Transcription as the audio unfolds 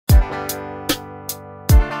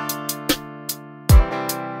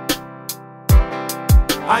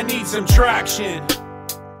I need some traction.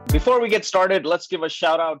 Before we get started, let's give a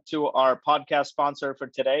shout out to our podcast sponsor for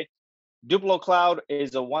today. Duplo Cloud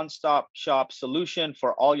is a one-stop shop solution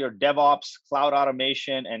for all your DevOps, cloud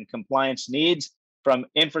automation, and compliance needs, from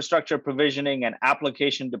infrastructure provisioning and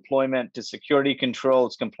application deployment to security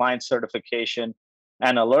controls, compliance certification,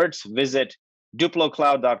 and alerts. Visit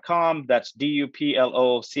duplocloud.com. That's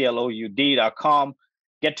DUPLOCLOUD.com.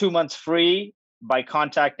 Get 2 months free by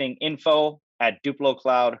contacting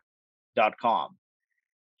info@duplocloud.com.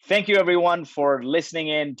 Thank you, everyone, for listening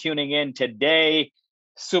in, tuning in today.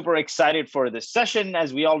 Super excited for this session.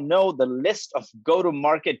 As we all know, the list of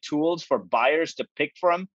go-to-market tools for buyers to pick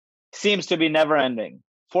from seems to be never ending.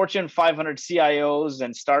 Fortune 500 CIOs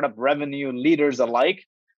and startup revenue leaders alike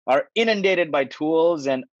are inundated by tools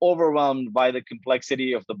and overwhelmed by the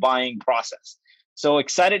complexity of the buying process. So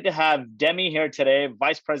excited to have Demi here today,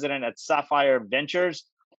 Vice President at Sapphire Ventures.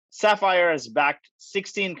 Sapphire has backed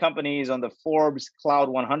 16 companies on the Forbes Cloud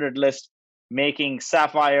 100 list, making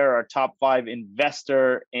Sapphire our top 5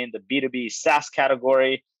 investor in the B2B SaaS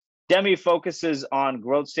category. Demi focuses on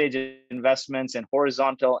growth stage investments in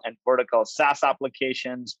horizontal and vertical SaaS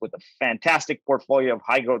applications with a fantastic portfolio of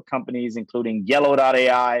high growth companies, including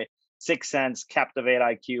yellow.ai, 6 Sense,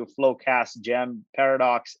 CaptivateIQ, FloQast, Gem,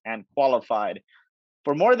 Paradox, and Qualified.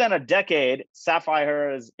 For more than a decade,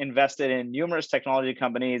 Sapphire has invested in numerous technology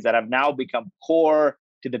companies that have now become core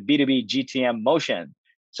to the B2B GTM motion.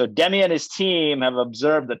 So Demi and his team have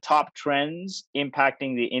observed the top trends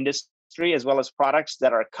impacting the industry, as well as products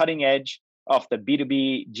that are cutting edge of the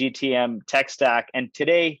B2B GTM tech stack. And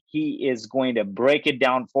today he is going to break it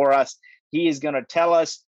down for us. He is going to tell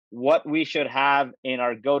us what we should have in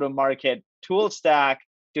our go-to-market tool stack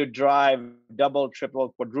to drive double,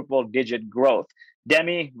 triple, quadruple digit growth.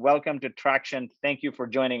 Demi, welcome to Traction. Thank you for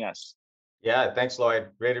joining us. Yeah, thanks,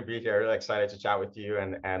 Lloyd. Great to be here. Really excited to chat with you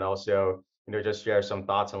and also, just share some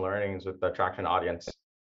thoughts and learnings with the Traction audience.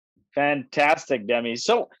 Fantastic, Demi.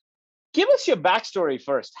 So give us your backstory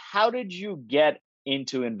first. How did you get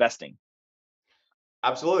into investing?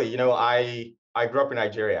 Absolutely. I grew up in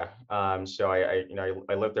Nigeria. So I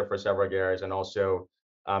lived there for several years, and also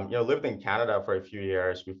lived in Canada for a few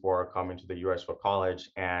years before coming to the US for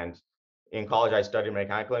college. And in college, I studied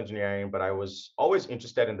mechanical engineering, but I was always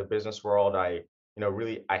interested in the business world. I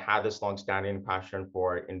had this long-standing passion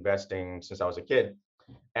for investing since I was a kid.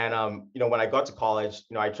 And when I got to college,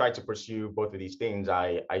 I tried to pursue both of these things.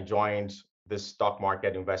 I joined this stock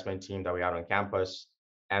market investment team that we had on campus,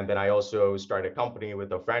 and then I also started a company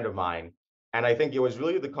with a friend of mine. And I think it was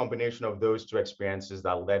really the combination of those two experiences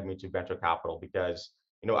that led me to venture capital, because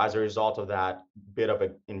as a result of that bit of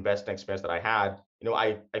an investing experience that I had,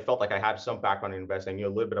 I felt like I had some background in investing, knew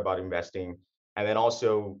a little bit about investing. And then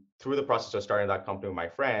also through the process of starting that company with my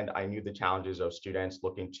friend, I knew the challenges of students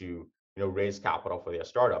looking to raise capital for their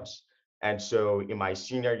startups. And so in my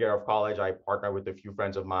senior year of college, I partnered with a few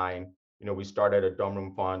friends of mine. We started a dorm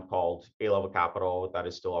room fund called A-Level Capital that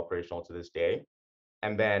is still operational to this day.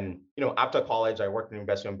 And then, after college, I worked in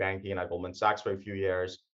investment banking at Goldman Sachs for a few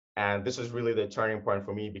years. And this is really the turning point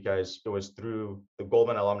for me, because it was through the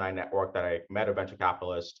Goldman Alumni Network that I met a venture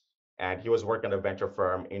capitalist, and he was working at a venture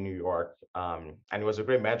firm in New York. And he was a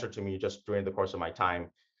great mentor to me just during the course of my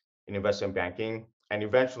time in investment banking. And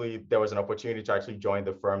eventually there was an opportunity to actually join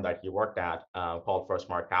the firm that he worked at, called First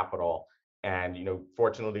Mark Capital. And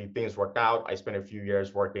fortunately, things worked out. I spent a few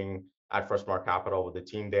years working at First Mark Capital with the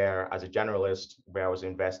team there as a generalist, where I was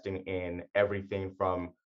investing in everything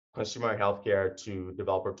from consumer healthcare to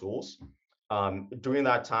developer tools. During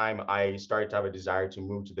that time, I started to have a desire to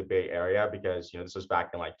move to the Bay Area, because this was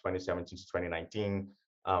back in like 2017 to 2019.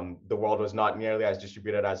 The world was not nearly as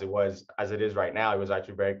distributed as it is right now. It was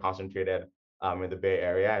actually very concentrated in the Bay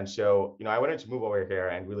Area. And so, I wanted to move over here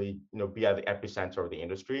and really, be at the epicenter of the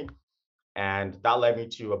industry. And that led me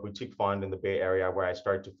to a boutique fund in the Bay Area, where I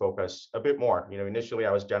started to focus a bit more. Initially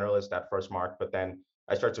I was generalist at First Mark, but then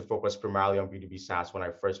I started to focus primarily on B2B SaaS when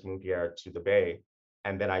I first moved here to the Bay.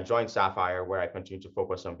 And then I joined Sapphire, where I continued to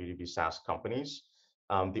focus on B2B SaaS companies.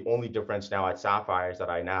 The only difference now at Sapphire is that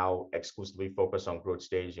I now exclusively focus on growth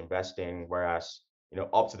stage investing, whereas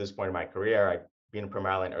up to this point in my career, I've been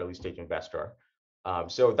primarily an early stage investor.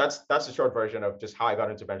 So that's the short version of just how I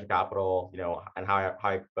got into venture capital, and how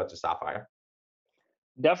I got to Sapphire.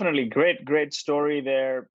 Definitely great story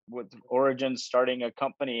there with origins starting a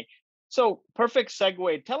company. So perfect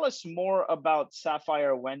segue. Tell us more about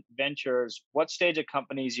Sapphire Ventures. What stage of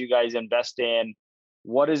companies you guys invest in?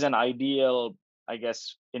 What is an ideal, I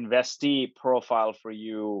guess, investee profile for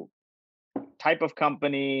you? Type of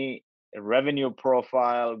company, revenue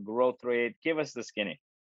profile, growth rate. Give us the skinny.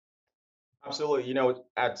 Absolutely.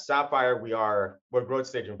 At Sapphire, we're growth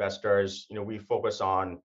stage investors. We focus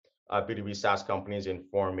on B2B SaaS companies in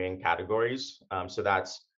four main categories. So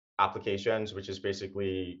that's applications, which is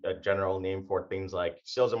basically a general name for things like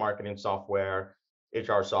sales and marketing software,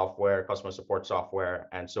 HR software, customer support software,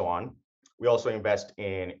 and so on. We also invest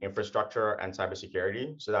in infrastructure and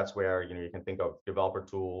cybersecurity. So that's where you can think of developer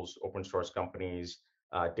tools, open source companies,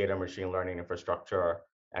 data machine learning infrastructure,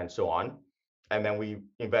 and so on. And then we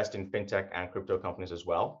invest in fintech and crypto companies as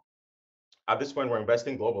well. At this point, we're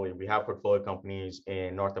investing globally. We have portfolio companies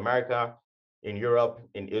in North America, in Europe,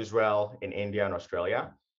 in Israel, in India, and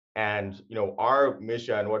Australia. And our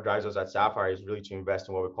mission, what drives us at Sapphire, is really to invest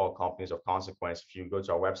in what we call companies of consequence. If you go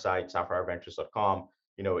to our website, sapphireventures.com,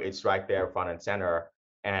 it's right there, front and center.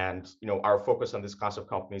 And our focus on this class of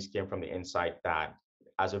companies came from the insight that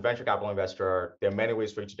as a venture capital investor, there are many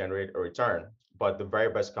ways for you to generate a return, but the very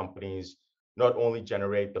best companies not only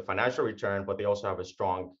generate the financial return, but they also have a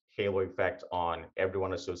strong halo effect on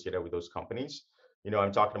everyone associated with those companies.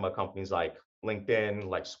 I'm talking about companies like LinkedIn,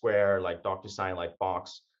 like Square, like DocuSign, like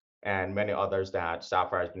Box, and many others that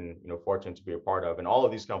Sapphire has been, fortunate to be a part of. And all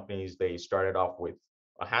of these companies, they started off with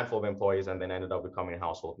a handful of employees and then ended up becoming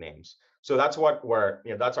household names. So that's what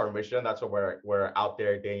that's our mission. That's what we're out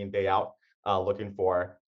there day in, day out, looking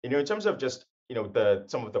for. In terms of just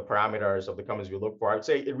some of the parameters of the companies we look for, I would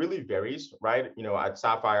say it really varies, right? At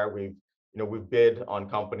Sapphire, we've bid on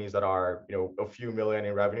companies that are a few million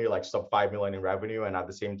in revenue, like sub 5 million in revenue, and at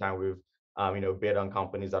the same time we've bid on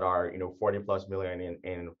companies that are 40 plus million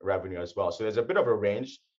in revenue as well. So there's a bit of a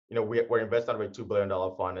range. We're invested out of a $2 billion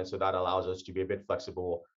fund, and so that allows us to be a bit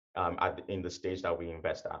flexible in the stage that we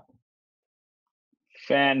invest at.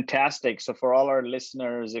 Fantastic. So for all our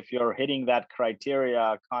listeners, if you're hitting that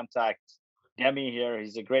criteria, contact Demi here.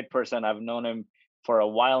 He's a great person. I've known him for a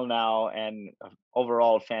while now, and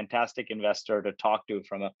overall fantastic investor to talk to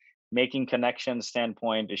from a making connections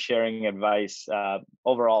standpoint to sharing advice.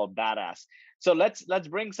 Overall badass. So let's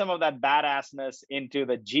bring some of that badassness into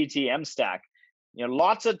the GTM stack.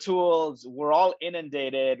 Lots of tools. We're all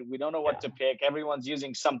inundated. We don't know what to pick. Everyone's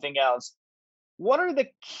using something else. What are the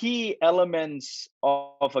key elements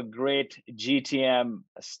of a great GTM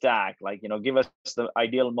stack? Like, give us the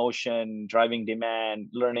ideal motion, driving demand,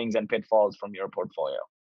 learnings, and pitfalls from your portfolio.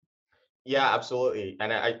 Yeah, absolutely.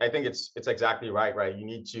 And I think it's exactly right, right? You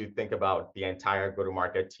need to think about the entire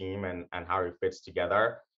go-to-market team and how it fits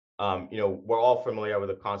together. We're all familiar with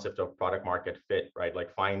the concept of product market fit, right?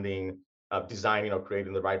 Like finding, designing or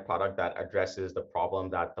creating the right product that addresses the problem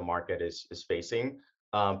that the market is facing.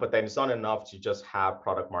 But then it's not enough to just have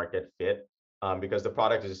product market fit, because the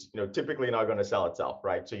product is typically not going to sell itself,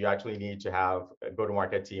 right? So you actually need to have a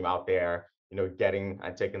go-to-market team out there getting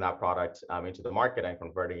and taking that product into the market and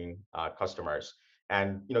converting customers.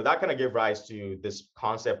 And that kind of give rise to this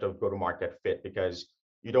concept of go-to-market fit, because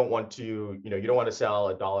you don't want to sell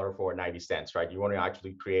a dollar for 90 cents, right? You want to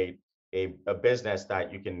actually create a business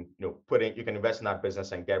that you can put in, you can invest in that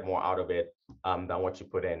business and get more out of it than what you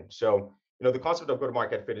put in. So the concept of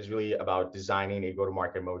go-to-market fit is really about designing a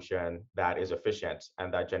go-to-market motion that is efficient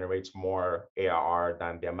and that generates more ARR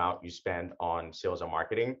than the amount you spend on sales and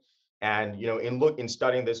marketing. And in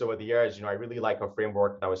studying this over the years, I really like a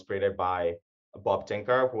framework that was created by Bob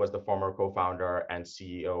Tinker, who was the former co-founder and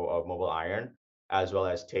CEO of Mobile Iron, as well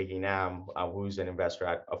as Tegi Nam, who's an investor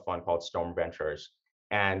at a fund called Storm Ventures.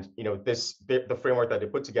 And the framework that they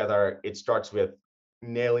put together, it starts with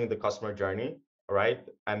nailing the customer journey, right?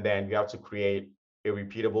 And then you have to create a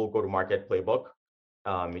repeatable go-to-market playbook.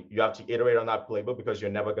 You have to iterate on that playbook because you're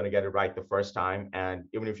never going to get it right the first time. And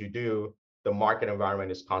even if you do, the market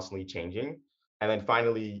environment is constantly changing. And then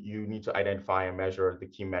finally, you need to identify and measure the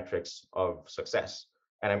key metrics of success.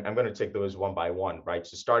 And I'm going to take those one by one, right?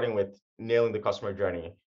 So starting with nailing the customer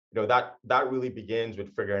journey, that really begins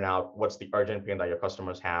with figuring out what's the urgent pain that your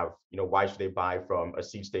customers have. Why should they buy from a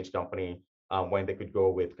seed stage company when they could go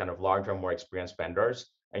with kind of larger, more experienced vendors?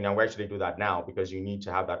 And why should they do that now? Because you need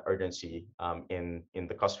to have that urgency in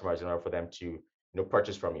the customers in order for them to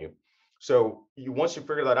purchase from you. So once you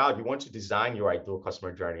figure that out, you want to design your ideal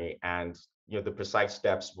customer journey, and the precise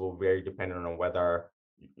steps will vary depending on whether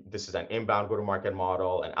this is an inbound go-to-market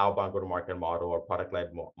model, an outbound go-to-market model, or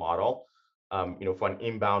product-led model. For an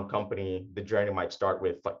inbound company, the journey might start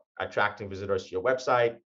with attracting visitors to your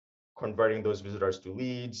website, converting those visitors to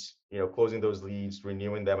leads, closing those leads,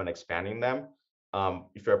 renewing them, and expanding them.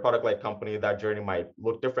 If you're a product-led company, that journey might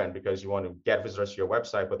look different because you want to get visitors to your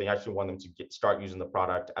website, but they actually want them to start using the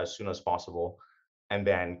product as soon as possible, and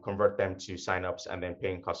then convert them to signups and then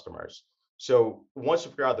paying customers. So once you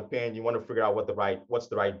figure out the pain, you want to figure out what's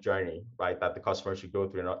the right journey, right, that the customer should go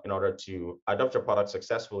through in order to adopt your product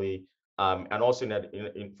successfully, and also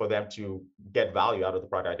for them to get value out of the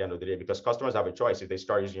product at the end of the day. Because customers have a choice. If they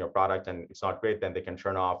start using your product and it's not great, then they can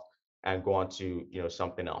turn off and go on to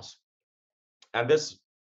something else. And this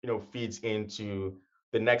feeds into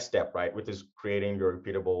the next step, right, which is creating your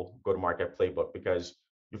repeatable go-to-market playbook. Because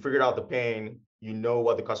you figured out the pain, you know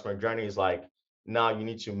what the customer journey is like. Now you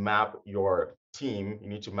need to map your team, you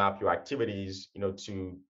need to map your activities,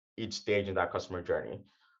 to each stage in that customer journey.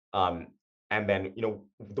 And then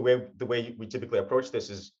the way we typically approach this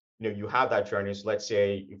is, you have that journey. So let's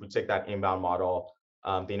say if we take that inbound model,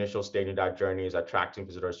 the initial stage in that journey is attracting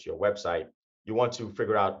visitors to your website. You want to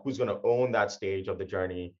figure out who's going to own that stage of the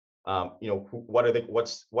journey.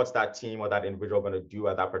 What's that team or that individual going to do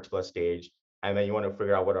at that particular stage? And then you want to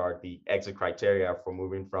figure out what are the exit criteria for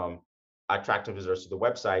moving from attracting visitors to the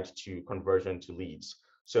website to conversion to leads.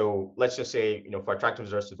 So let's just say, for attracting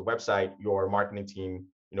visitors to the website, your marketing team,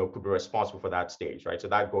 could be responsible for that stage, right? So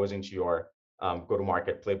that goes into your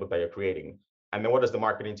go-to-market playbook that you're creating. And then what does the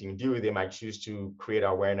marketing team do? They might choose to create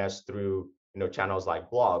awareness through channels like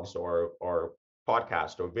blogs or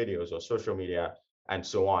podcasts or videos or social media and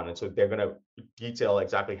so on. And so they're going to detail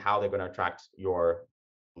exactly how they're going to attract your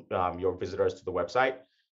visitors to the website.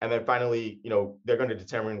 And then finally, they're going to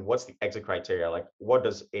determine what's the exit criteria. Like, what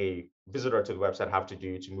does a visitor to the website have to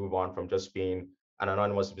do to move on from just being an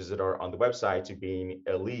anonymous visitor on the website to being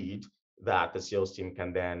a lead that the sales team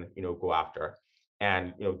can then go after.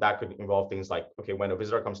 And that could involve things like, okay, when a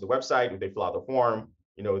visitor comes to the website, if they fill out the form,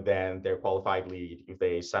 then they're a qualified lead. If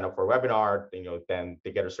they sign up for a webinar, then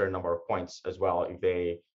they get a certain number of points as well. If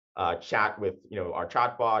they chat with our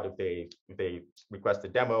chatbot, if they request a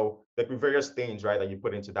demo, there could be various things, right, that you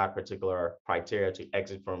put into that particular criteria to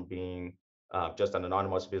exit from being just an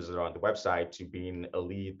anonymous visitor on the website to being a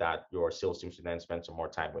lead that your sales team should then spend some more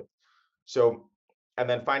time with. So, and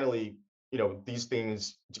then finally, these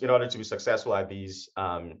things, in order to be successful at these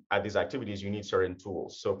activities, you need certain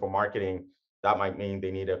tools. So for marketing, that might mean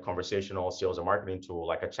they need a conversational sales and marketing tool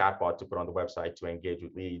like a chatbot to put on the website to engage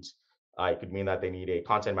with leads. It could mean that they need a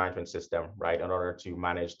content management system, right, in order to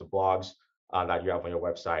manage the blogs that you have on your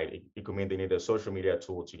website. It could mean they need a social media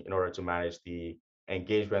tool in order to manage the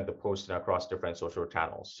engagement, the posting across different social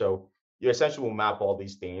channels. So you essentially will map all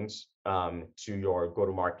these things to your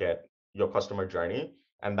go-to-market, your customer journey.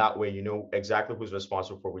 And that way, you know exactly who's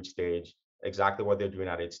responsible for which stage, exactly what they're doing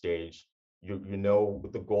at each stage. You know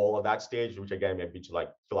the goal of that stage, which again may be to like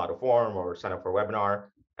fill out a form or sign up for a webinar.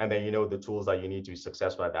 And then you know the tools that you need to be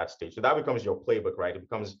successful at that stage. So that becomes your playbook, right? It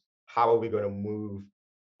becomes, how are we going to move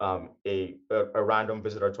a random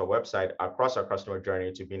visitor to a website across our customer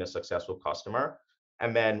journey to being a successful customer.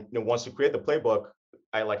 And then once you create the playbook,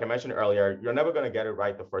 like I mentioned earlier, you're never going to get it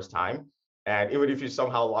right the first time. And even if you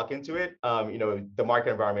somehow lock into it, the market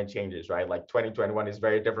environment changes, right? Like 2021 is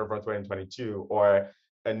very different from 2022, or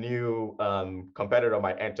a new competitor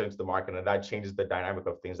might enter into the market, and that changes the dynamic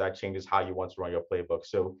of things. That changes how you want to run your playbook.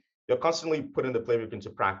 So you're constantly putting the playbook into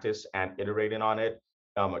practice and iterating on it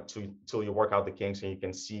till you work out the kinks and you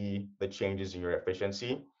can see the changes in your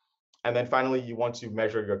efficiency. And then finally, you want to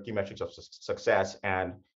measure your key metrics of success.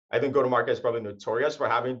 And I think go-to-market is probably notorious for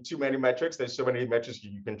having too many metrics. There's so many metrics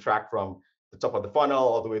you can track from the top of the funnel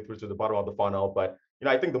all the way through to the bottom of the funnel. But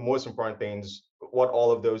I think the most important things, what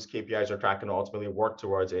all of those KPIs are tracking to ultimately work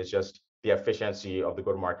towards, is just the efficiency of the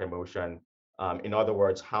go-to-market motion. In other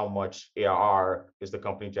words, how much ARR is the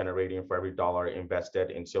company generating for every dollar invested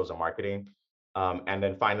in sales and marketing? And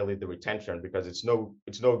then finally, the retention, because it's no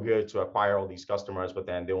good to acquire all these customers, but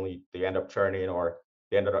then they end up churning, or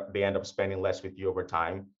they end up spending less with you over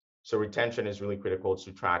time. So retention is really critical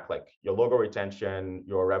to track, like your logo retention,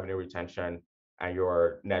 your revenue retention, and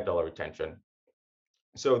your net dollar retention.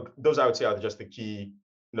 So those, I would say, are just the key.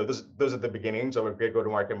 Those are the beginnings of a great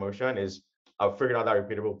go-to-market motion, is figuring out that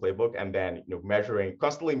repeatable playbook, and then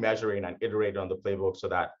constantly measuring and iterating on the playbook so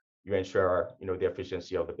that you ensure the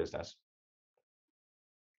efficiency of the business.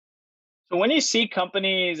 So when you see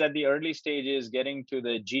companies at the early stages getting to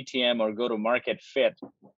the GTM or go-to-market fit,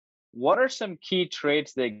 what are some key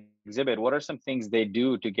traits they exhibit? What are some things they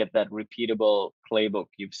do to get that repeatable playbook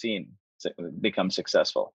you've seen become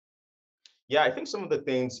successful? Yeah, I think some of the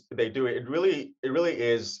things they do, it really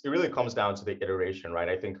comes down to the iteration, right?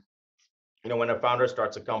 I think, when a founder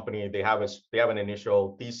starts a company, they have an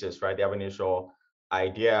initial thesis, right? They have an initial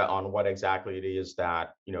idea on what exactly it is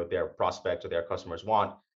that their prospect or their customers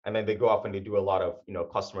want, and then they go off and they do a lot of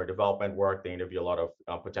customer development work. They interview a lot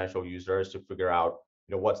of potential users to figure out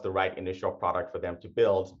what's the right initial product for them to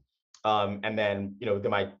build. And then,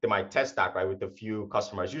 they might test that, right, with a few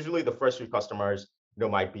customers. Usually the first few customers,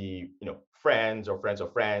 might be, friends or friends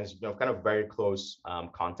of friends, kind of very close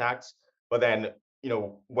contacts. But then,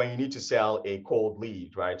 when you need to sell a cold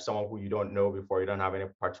lead, right, someone who you don't know before, you don't have any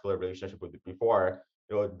particular relationship with before,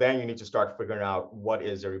 then you need to start figuring out what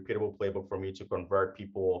is a repeatable playbook for me to convert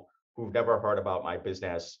people who've never heard about my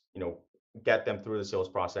business, get them through the sales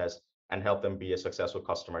process and help them be a successful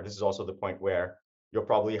customer. This is also the point where you're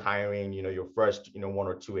probably hiring, your first, one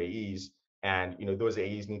or two AEs, and those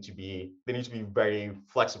AEs need to be very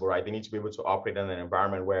flexible, right? They need to be able to operate in an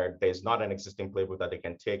environment where there's not an existing playbook that they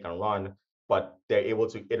can take and run, but they're able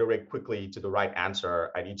to iterate quickly to the right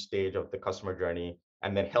answer at each stage of the customer journey,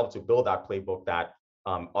 and then help to build that playbook that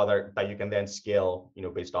that you can then scale,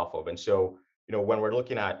 based off of. And so, when we're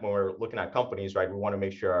looking at companies, right, we want to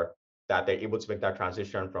make sure that they're able to make that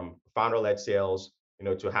transition from founder-led sales,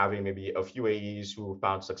 to having maybe a few AEs who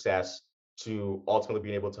found success, to ultimately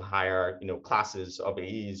being able to hire, classes of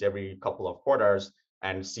AEs every couple of quarters,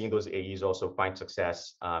 and seeing those AEs also find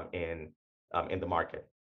success in the market.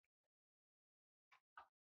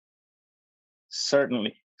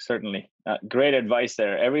 Certainly, certainly. Great advice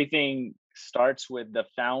there. Everything starts with the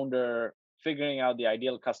founder figuring out the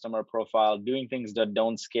ideal customer profile, doing things that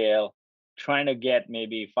don't scale, trying to get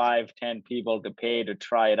maybe 5, 10 people to pay to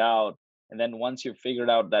try it out. And then once you've figured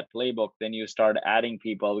out that playbook, then you start adding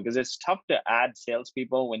people, because it's tough to add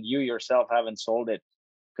salespeople when you yourself haven't sold it,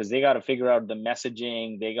 because they got to figure out the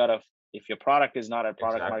messaging. They got to, if your product is not a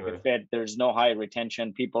product market Exactly. fit, there's no high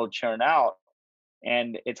retention, people churn out.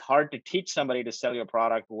 And it's hard to teach somebody to sell your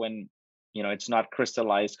product when it's not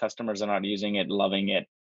crystallized, customers are not using it, loving it,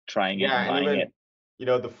 trying it, Yeah, and buying it.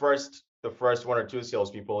 even, the first one or two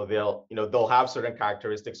salespeople, they'll have certain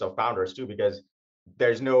characteristics of founders too, because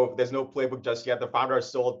there's no playbook just yet. The founder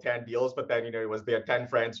has sold 10 deals, but then, it was their 10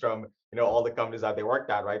 friends from, all the companies that they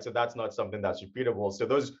worked at, right? So that's not something that's repeatable. So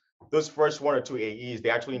those first one or two AEs,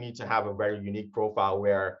 they actually need to have a very unique profile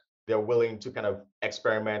where they're willing to kind of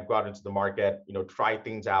experiment, go out into the market, try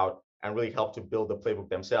things out, and really help to build the playbook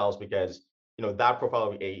themselves, because that profile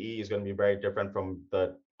of AE is going to be very different from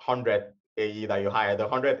the 100th AE that you hire. The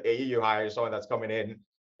 100th AE you hire is someone that's coming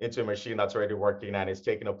into a machine that's already working and is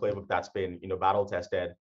taking a playbook that's been, battle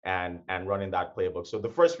tested, and running that playbook. So the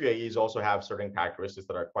first few AEs also have certain characteristics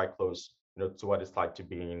that are quite close, to what it's like to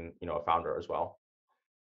being, a founder as well.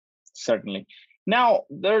 Certainly. Now,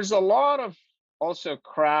 there's a lot of also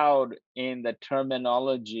crowd in the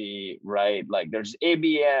terminology, right? Like there's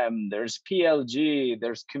ABM, there's PLG,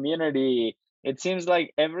 there's community. It seems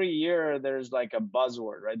like every year there's like a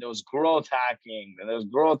buzzword, right? There was growth hacking, there was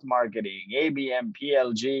growth marketing, ABM,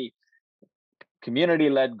 PLG,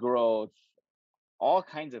 community-led growth, all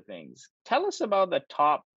kinds of things. Tell us about the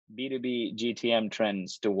top B2B GTM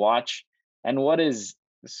trends to watch, and what is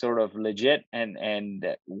sort of legit, and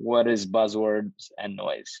what is buzzwords and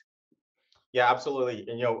noise. Yeah, absolutely.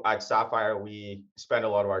 And at Sapphire, we spend a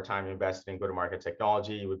lot of our time investing in go-to-market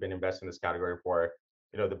technology. We've been investing in this category for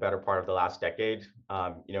the better part of the last decade.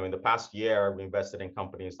 In the past year, we invested in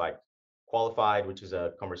companies like Qualified, which is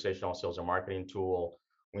a conversational sales and marketing tool.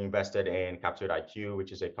 We invested in CaptivateIQ,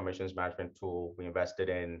 which is a commissions management tool. We invested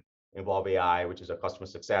in Involve AI, which is a customer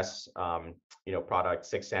success product.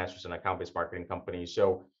 6sense, which is an account-based marketing company.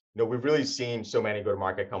 So we've really seen so many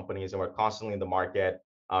go-to-market companies, and we're constantly in the market,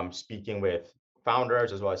 speaking with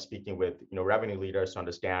founders as well as speaking with revenue leaders to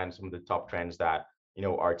understand some of the top trends that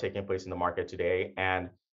are taking place in the market today. And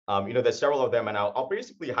there's several of them, and I'll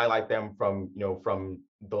basically highlight them from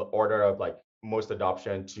the order of like most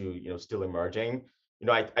adoption to still emerging.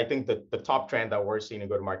 I think that the top trend that we're seeing in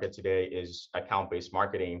go-to-market today is account-based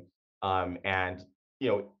marketing. And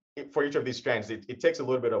for each of these trends, it takes a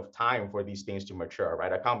little bit of time for these things to mature,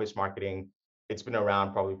 right? Account-based marketing, it's been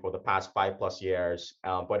around probably for the past 5+ years,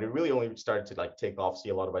 but it really only started to like take off, see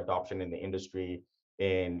a lot of adoption in the industry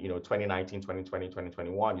in 2019, 2020,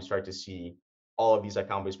 2021. You start to see all of these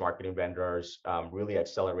account-based marketing vendors really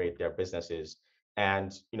accelerate their businesses.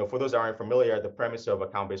 And for those that aren't familiar, the premise of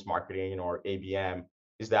account-based marketing or ABM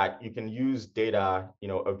is that you can use data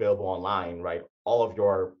available online, right? All of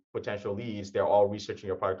your potential leads, they're all researching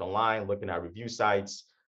your product online, looking at review sites,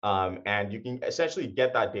 and you can essentially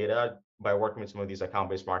get that data by working with some of these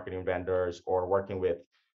account-based marketing vendors or working with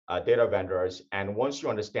data vendors. And once you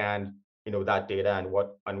understand, that data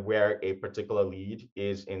and where a particular lead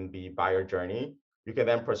is in the buyer journey, you can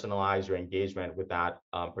then personalize your engagement with that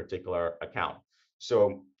particular account.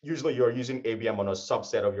 So usually you're using ABM on a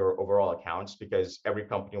subset of your overall accounts, because every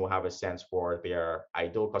company will have a sense for their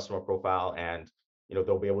ideal customer profile and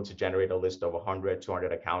they'll be able to generate a list of 100,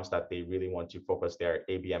 200 accounts that they really want to focus their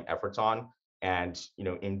ABM efforts on, and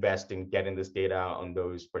invest in getting this data on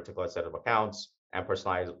those particular set of accounts and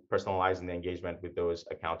personalizing the engagement with those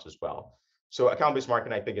accounts as well. So account-based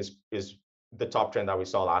marketing, I think, is the top trend that we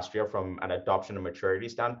saw last year from an adoption and maturity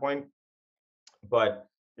standpoint. But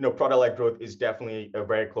product-led growth is definitely a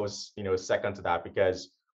very close second to that,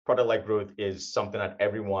 because product-led growth is something that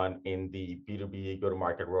everyone in the B2B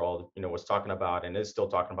go-to-market world was talking about and is still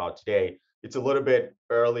talking about today. It's a little bit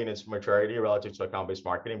early in its maturity relative to account-based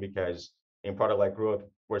marketing, because in product-led growth,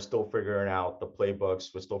 we're still figuring out the playbooks,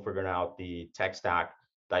 we're still figuring out the tech stack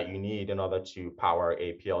that you need in order to power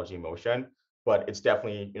a PLG motion. But it's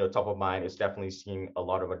definitely top of mind. It's definitely seeing a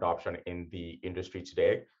lot of adoption in the industry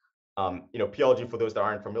today. PLG, for those that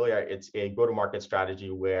aren't familiar, it's a go-to-market strategy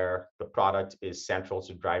where the product is central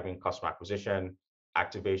to driving customer acquisition,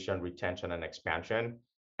 activation, retention, and expansion.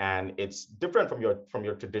 And it's different from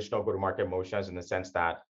your traditional go-to-market motions in the sense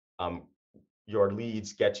that your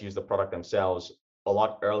leads get to use the product themselves a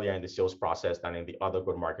lot earlier in the sales process than in the other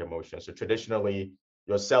go-to-market motions. So traditionally,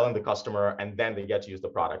 you're selling the customer and then they get to use the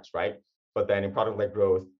products, right? But then in product-led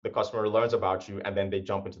growth, the customer learns about you and then they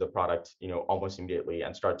jump into the product, almost immediately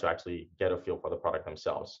and start to actually get a feel for the product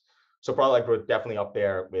themselves. So product-led growth definitely up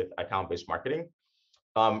there with account-based marketing.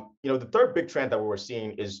 The third big trend that we're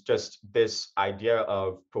seeing is just this idea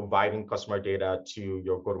of providing customer data to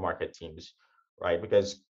your go-to-market teams, right?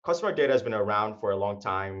 Because customer data has been around for a long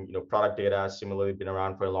time. Product data similarly been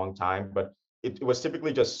around for a long time, but it was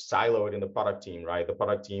typically just siloed in the product team, right? The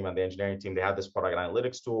product team and the engineering team, they had this product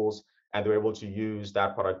analytics tools, and they're able to use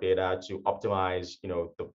that product data to optimize,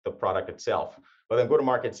 the product itself. But then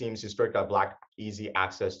go-to-market teams historically have lacked easy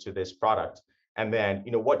access to this product. And then,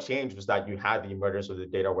 what changed was that you had the emergence of the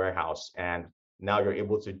data warehouse, and now you're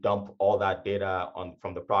able to dump all that data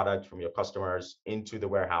from the product, from your customers into the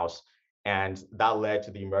warehouse. And that led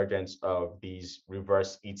to the emergence of these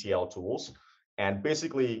reverse ETL tools. And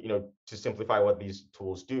basically, to simplify what these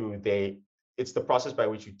tools do, it's the process by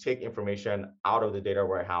which you take information out of the data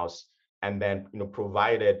warehouse and then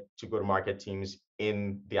provide it to go-to-market teams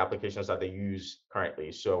in the applications that they use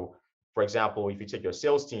currently. So, for example, if you take your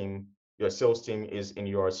sales team is in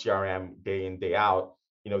your CRM day in, day out.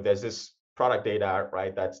 There's this product data,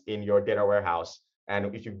 right, that's in your data warehouse.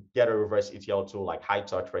 And if you get a reverse ETL tool like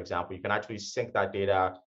HighTouch, for example, you can actually sync that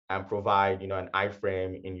data and provide an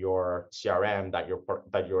iframe in your CRM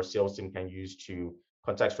that your sales team can use to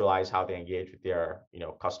contextualize how they engage with their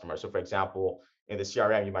customers. So, for example, in the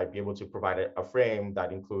CRM, you might be able to provide a frame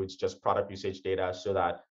that includes just product usage data, so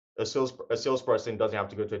that a salesperson doesn't have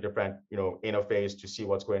to go to a different interface to see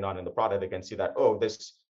what's going on in the product. They can see that, oh,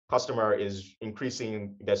 this customer is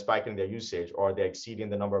increasing, they're spiking their usage, or they're exceeding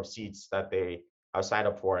the number of seats that they have signed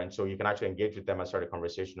up for. And so you can actually engage with them and start a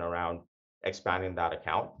conversation around expanding that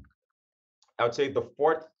account. I would say the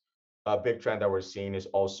fourth big trend that we're seeing is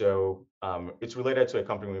also, it's related to a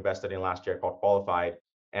company we invested in last year called Qualified.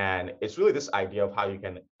 And it's really this idea of how you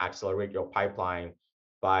can accelerate your pipeline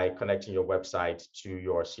by connecting your website to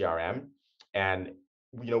your CRM. And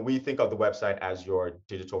we think of the website as your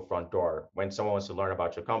digital front door. When someone wants to learn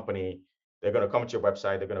about your company, they're going to come to your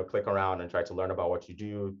website, they're going to click around and try to learn about what you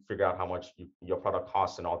do, figure out how much your product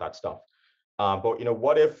costs and all that stuff. But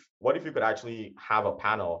what if you could actually have a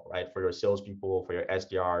panel, right, for your salespeople, for your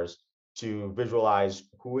SDRs, to visualize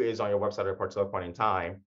who is on your website at a particular point in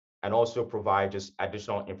time, and also provide just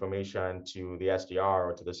additional information to the SDR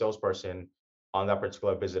or to the salesperson on that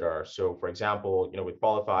particular visitor. So, for example, with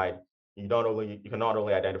Qualified, you can not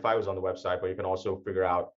only identify who's on the website, but you can also figure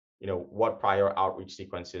out what prior outreach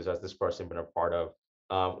sequences has this person been a part of,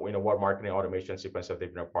 what marketing automation sequence have they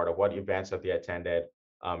been a part of, what events have they attended.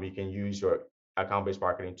 You can use your account-based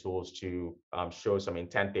marketing tools to show some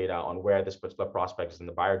intent data on where this particular prospect is in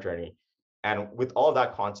the buyer journey. And with all of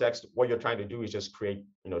that context, what you're trying to do is just create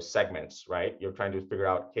segments, right? You're trying to figure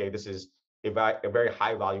out, okay, this is a very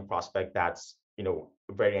high value prospect that's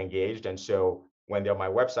very engaged. And so when they're on my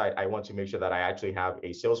website, I want to make sure that I actually have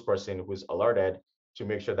a salesperson who's alerted to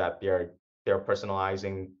make sure that they're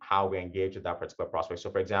personalizing how we engage with that particular prospect. So,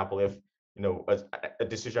 for example, if a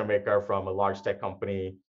decision maker from a large tech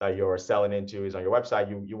company that you're selling into is on your website,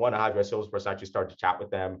 you want to have your salesperson actually start to chat with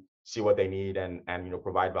them, see what they need, and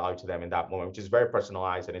provide value to them in that moment, which is very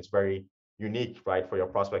personalized and it's very unique, right, for your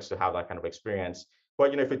prospects to have that kind of experience.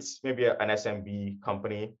 But if it's maybe an SMB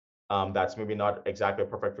company that's maybe not exactly a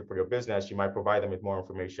perfect fit for your business, you might provide them with more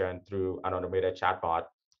information through an automated chatbot,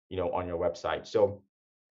 on your website. So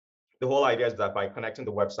the whole idea is that by connecting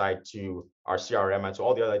the website to our CRM and to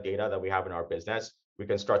all the other data that we have in our business, we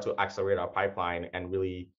can start to accelerate our pipeline and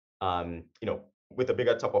really, with a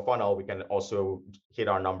bigger top of funnel, we can also hit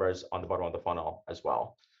our numbers on the bottom of the funnel as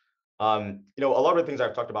well. A lot of the things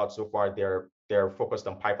I've talked about so far, they're focused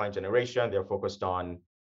on pipeline generation. They're focused on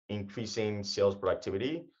increasing sales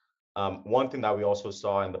productivity. One thing that we also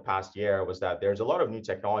saw in the past year was that there's a lot of new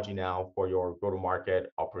technology now for your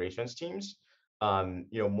go-to-market operations teams.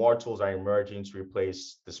 More tools are emerging to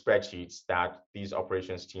replace the spreadsheets that these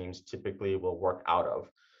operations teams typically will work out of.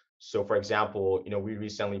 So, for example, we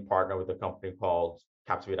recently partnered with a company called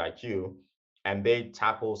CaptivateIQ, and they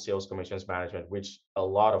tackle sales commissions management, which a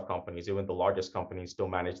lot of companies, even the largest companies, still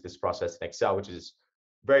manage this process in Excel, which is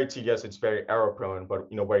very tedious. It's very error prone.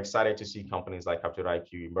 But we're excited to see companies like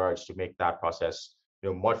CaptivateIQ emerge to make that process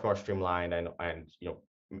much more streamlined and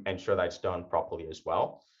ensure that it's done properly as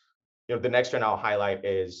well. The next trend I'll highlight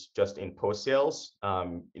is just in post sales.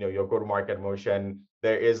 Your go-to-market motion.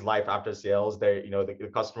 There is life after sales.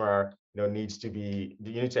 The customer needs to be.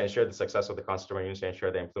 You need to ensure the success of the customer. You need to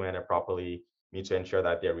ensure they implement it properly. You need to ensure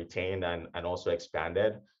that they're retained and also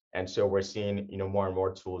expanded. And so we're seeing more and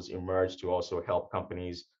more tools emerge to also help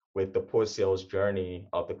companies with the post sales journey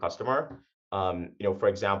of the customer. For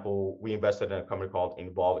example, we invested in a company called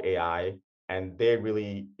Involve AI, and they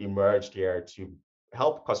really emerged here to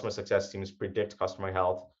help customer success teams predict customer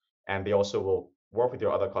health. And they also will work with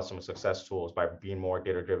your other customer success tools by being more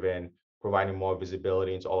data driven, providing more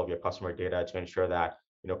visibility into all of your customer data to ensure that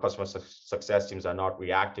customer success teams are not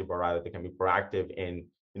reactive, but rather they can be proactive in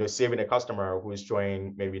saving a customer who is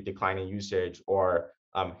showing maybe declining usage, or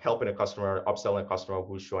helping a customer, upselling a customer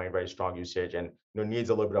who's showing very strong usage and needs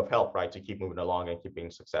a little bit of help, right, to keep moving along and keep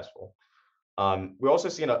being successful. We're also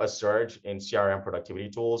seeing a surge in CRM productivity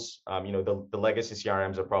tools. The legacy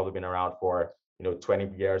CRMs have probably been around for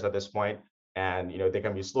 20 years at this point, and they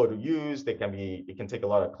can be slow to use. It can take a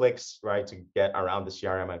lot of clicks, right, to get around the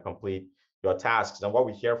CRM and complete your tasks. And what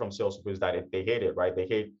we hear from salespeople is that they hate it, right? They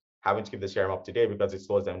hate having to keep the CRM up to date because it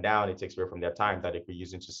slows them down. It takes away from their time that they could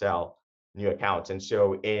use to sell new accounts. And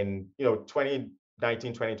so in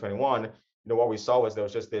 2019, 2021, what we saw was there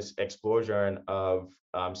was just this explosion of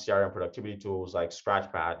CRM productivity tools like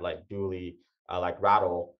Scratchpad, like Dooley, like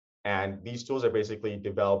Rattle. And these tools are basically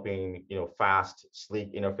developing, fast,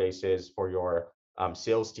 sleek interfaces for your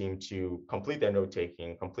sales team to complete their note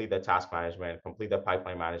taking, complete their task management, complete their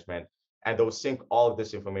pipeline management, and they'll sync all of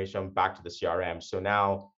this information back to the CRM. So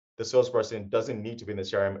now the salesperson doesn't need to be in the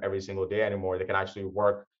CRM every single day anymore. They can actually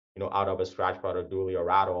work, out of a Scratchpad or Dooley or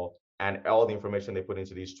Rattle, and all the information they put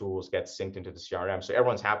into these tools gets synced into the CRM. So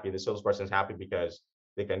everyone's happy. The salesperson's happy because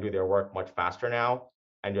they can do their work much faster now,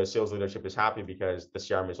 and your sales leadership is happy because the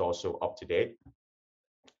CRM is also up to date.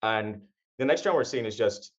 And the next trend we're seeing is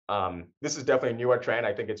just this is definitely a newer trend.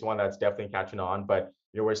 I think it's one that's definitely catching on, but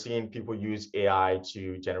we're seeing people use AI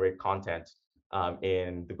to generate content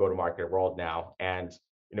in the go-to-market world now. And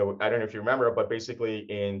I don't know if you remember, but basically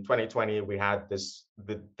in 2020 we had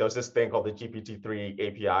there was this thing called the GPT-3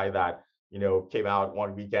 API that came out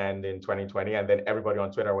one weekend in 2020, and then everybody on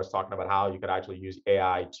Twitter was talking about how you could actually use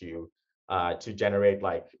AI to generate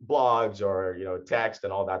like blogs or text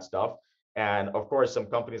and all that stuff. And of course, some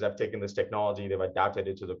companies have taken this technology, they've adapted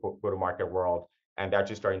it to the go-to-market world, and they're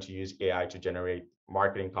actually starting to use AI to generate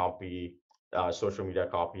marketing copy, social media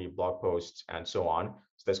copy, blog posts, and so on.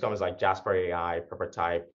 So there's companies like Jasper AI,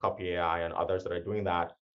 Peppertype, Copy AI, and others that are doing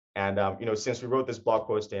that. And since we wrote this blog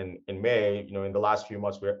post in May, in the last few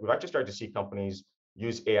months, we've actually started to see companies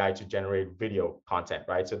use AI to generate video content,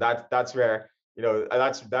 right? So that's where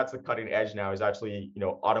that's the cutting edge now, is actually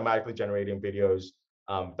automatically generating videos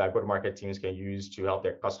that go-to-market teams can use to help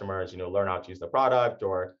their customers, learn how to use the product,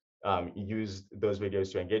 or use those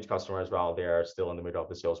videos to engage customers while they're still in the middle of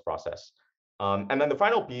the sales process. And then the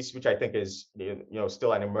final piece, which I think is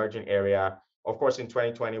still an emerging area. Of course, in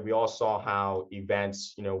 2020, we all saw how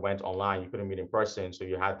events went online. You couldn't meet in person, so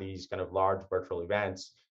you had these kind of large virtual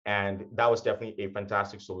events, and that was definitely a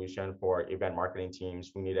fantastic solution for event marketing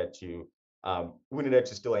teams who needed to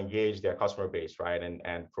still engage their customer base, right,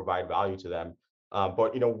 and provide value to them.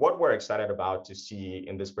 But what we're excited about to see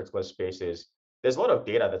in this particular space is there's a lot of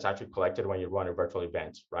data that's actually collected when you run a virtual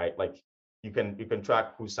event, right? Like you can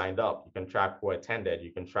track who signed up, you can track who attended,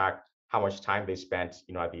 you can track how much time they spent,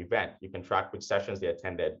 at the event, you can track which sessions they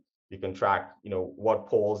attended, you can track, what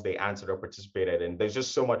polls they answered or participated in. There's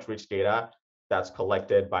just so much rich data that's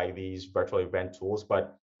collected by these virtual event tools,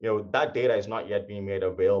 but that data is not yet being made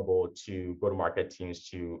available to go-to-market teams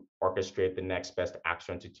to orchestrate the next best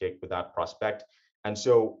action to take with that prospect. And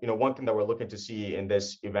so, one thing that we're looking to see in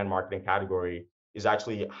this event marketing category is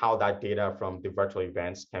actually how that data from the virtual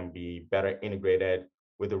events can be better integrated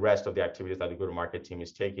with the rest of the activities that the go-to-market team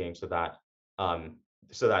is taking, so that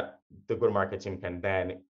so that the go-to-market team can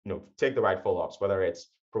then take the right follow-ups, whether it's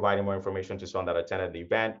providing more information to someone that attended the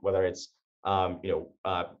event, whether it's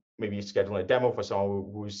maybe scheduling a demo for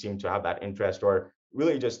someone who seemed to have that interest, or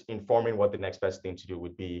really just informing what the next best thing to do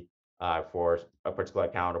would be for a particular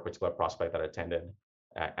account or particular prospect that attended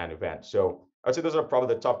an event. So I'd say those are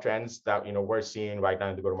probably the top trends that we're seeing right now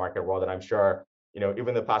in the go-to-market world, and I'm sure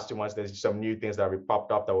even the past 2 months there's some new things that have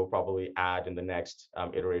popped up that we'll probably add in the next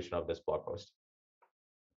iteration of this blog post.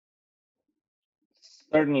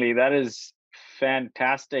 Certainly, that is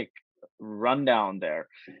fantastic rundown there.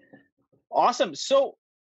 Awesome. So,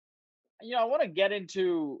 I want to get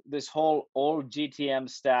into this whole old GTM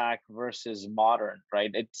stack versus modern,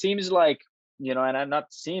 right? It seems like, and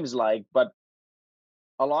not seems like, but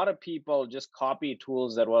a lot of people just copy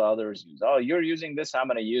tools that what others use. Oh, you're using this, I'm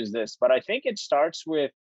going to use this. But I think it starts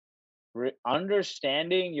with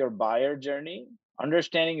understanding your buyer journey,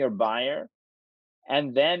 understanding your buyer,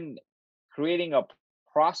 and then creating a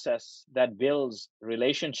process that builds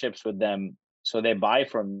relationships with them so they buy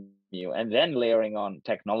from you, and then layering on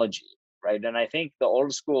technology, right? And I think the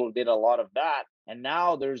old school did a lot of that, and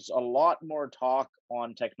now there's a lot more talk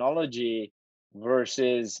on technology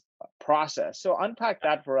versus process. So unpack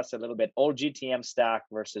that for us a little bit. Old GTM stack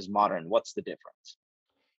versus modern, what's the difference?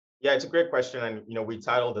 Yeah, it's a great question. And we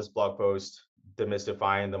titled this blog post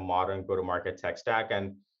Demystifying the Modern Go-to-Market Tech Stack.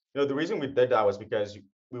 And the reason we did that was because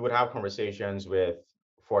we would have conversations with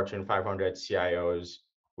Fortune 500 CIOs,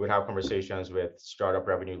 we would have conversations with startup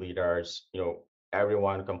revenue leaders.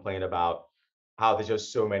 Everyone complained about how there's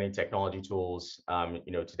just so many technology tools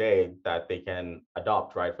today that they can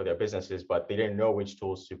adopt, right, for their businesses, but they didn't know which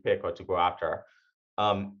tools to pick or to go after.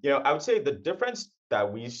 I would say the difference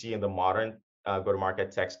that we see in the modern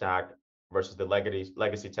go-to-market tech stack versus the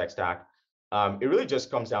legacy tech stack, it really just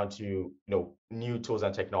comes down to new tools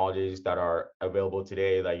and technologies that are available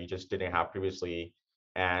today that you just didn't have previously,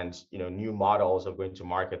 and new models of going to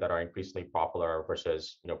market that are increasingly popular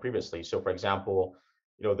versus previously. So, for example,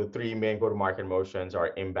 the three main go-to-market motions are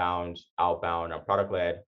inbound, outbound, and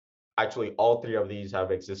product-led. Actually, all three of these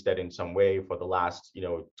have existed in some way for the last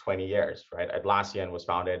 20 years, right? Atlassian was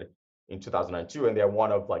founded in 2002, and they're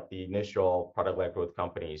one of like the initial product-led growth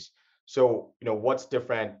companies. So what's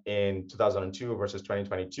different in 2002 versus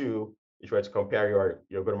 2022, if you were to compare your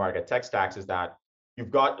go-to-market tech stacks, is that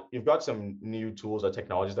you've got some new tools or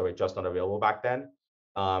technologies that were just not available back then,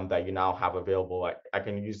 that you now have available. I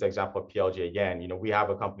can use the example of PLG again. We have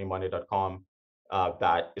a company, Monday.com,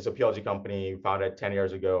 that is a PLG company founded 10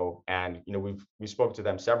 years ago, and we spoke to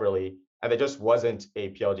them severally, and there just wasn't a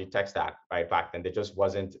PLG tech stack right back then. There just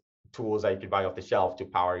wasn't tools that you could buy off the shelf to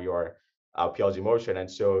power your PLG motion. And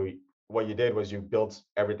so what you did was you built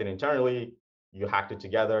everything internally, you hacked it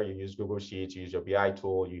together, you used Google Sheets, you used your BI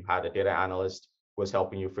tool, you had a data analyst who was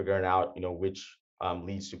helping you figuring out which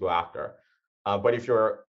leads to go after. But if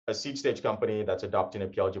you're a seed stage company that's adopting a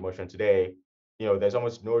PLG motion today, there's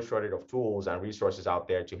almost no shortage of tools and resources out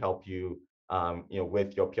there to help you,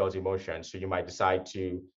 with your PLG motion. So you might decide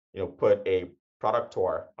to, put a product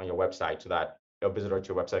tour on your website so that a visitor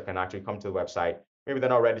to your website can actually come to the website. Maybe they're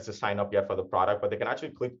not ready to sign up yet for the product, but they can actually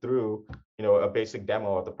click through, a basic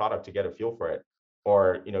demo of the product to get a feel for it.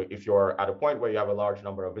 Or, if you're at a point where you have a large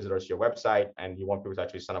number of visitors to your website and you want people to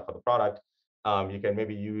actually sign up for the product, you can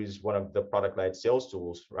maybe use one of the product-led sales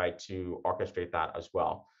tools, right, to orchestrate that as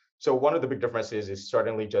well. So one of the big differences is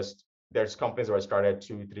certainly just there's companies that were started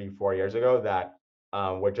 2, 3, 4 years ago that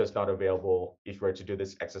were just not available if you were to do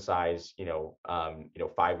this exercise,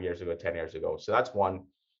 5 years ago, 10 years ago. So that's one.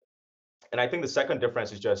 And I think the second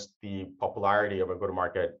difference is just the popularity of a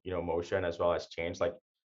go-to-market, motion as well as change. Like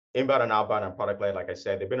inbound and outbound and product led, like I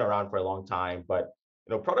said, they've been around for a long time, but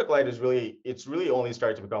product led is it's really only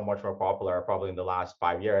started to become much more popular probably in the last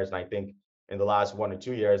 5 years. And I think in the last 1 or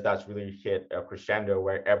 2 years, that's really hit a crescendo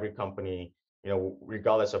where every company,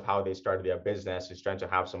 regardless of how they started their business, is trying to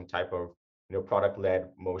have some type of product led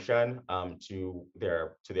motion to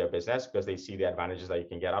their business, because they see the advantages that you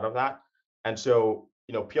can get out of that. And so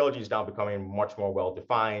PLG is now becoming much more well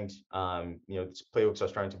defined. Playbooks are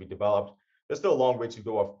starting to be developed. There's still a long way to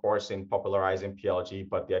go, of course, in popularizing PLG,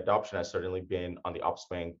 but the adoption has certainly been on the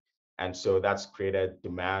upswing. And so that's created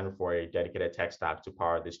demand for a dedicated tech stack to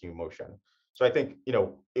power this new motion. So I think,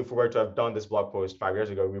 if we were to have done this blog post 5 years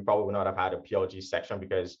ago, we probably would not have had a PLG section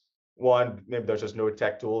because, one, maybe there's just no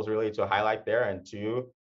tech tools really to highlight there. And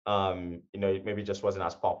two, maybe it just wasn't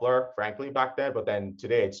as popular, frankly, back then. But then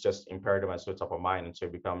today it's just imperative and so top of mind. And so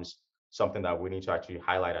it becomes something that we need to actually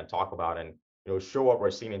highlight and talk about, and show what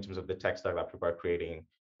we're seeing in terms of the tech stack that people are creating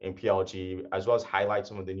in PLG, as well as highlight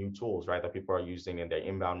some of the new tools, right, that people are using in their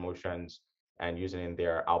inbound motions and using it in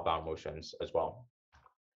their outbound motions as well.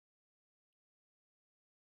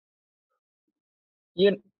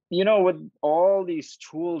 You know, with all these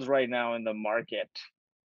tools right now in the market,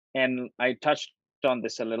 and I touched on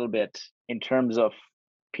this a little bit in terms of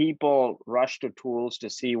people rush to tools to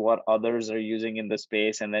see what others are using in the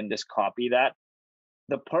space and then just copy that.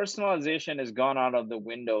 The personalization has gone out of the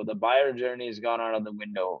window. The buyer journey has gone out of the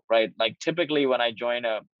window, right? Like typically when I join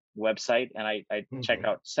a website and I check Mhm.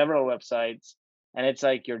 out several websites, and it's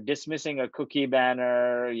like you're dismissing a cookie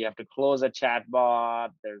banner, you have to close a chat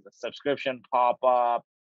bot, there's a subscription pop up,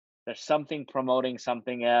 there's something promoting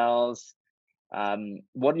something else.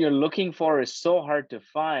 What you're looking for is so hard to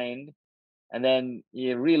find, and then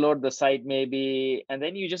you reload the site maybe, and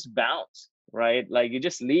then you just bounce, right? Like you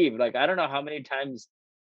just leave. Like I don't know how many times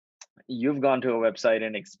you've gone to a website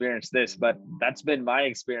and experienced this, but that's been my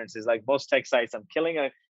experience. Is like most tech sites, I'm killing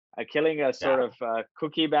a sort Yeah. of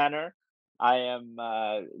cookie banner. I am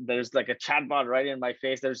there's like a chatbot right in my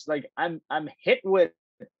face. There's like I'm hit with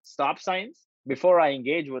stop signs before I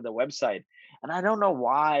engage with the website, and I don't know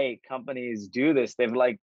why companies do this. They've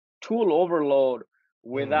like tool overload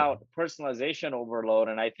without Mhm. personalization overload,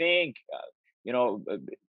 and I think you know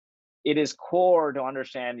it is core to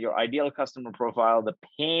understand your ideal customer profile, the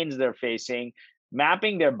pains they're facing,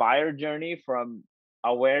 mapping their buyer journey from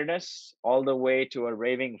awareness all the way to a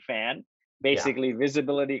raving fan. Yeah. Basically,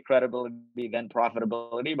 visibility, credibility, then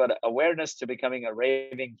profitability, but awareness to becoming a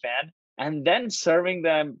raving fan, and then serving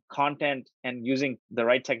them content and using the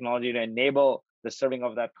right technology to enable the serving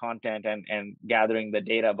of that content and gathering the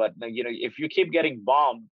data. But you know, if you keep getting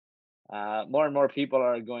bombed, more and more people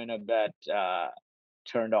are going to bet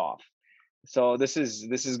turned off. So this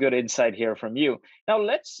is good insight here from you. Now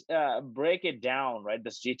let's break it down, right?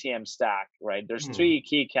 This GTM stack, right? There's Mhm. three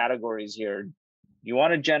key categories here. You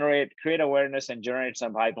want to create awareness and generate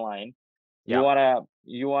some pipeline. Yeah.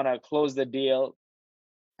 You wanna close the deal,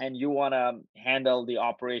 and you wanna handle the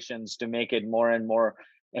operations to make it more and more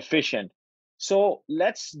efficient. So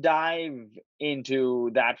let's dive into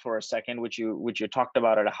that for a second, which you talked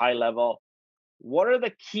about at a high level. What are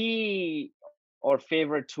the key or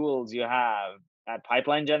favorite tools you have at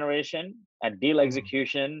pipeline generation, at deal Mhm.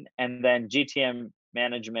 execution, and then GTM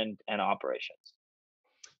management and operations?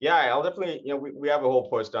 Yeah, I'll definitely, we have a whole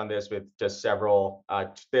post on this with just several,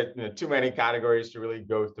 too many categories to really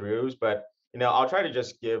go through, but, I'll try to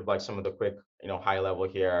just give like some of the quick, high level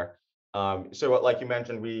here. Like you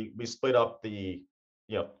mentioned, we split up the,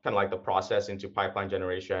 kind of like the process into pipeline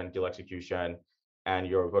generation, deal execution, and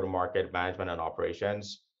your go-to-market management and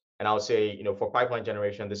operations. And I would say, for pipeline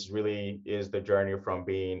generation, this really is the journey from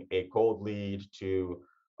being a cold lead to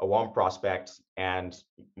a warm prospect. And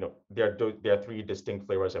there are three distinct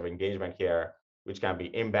flavors of engagement here, which can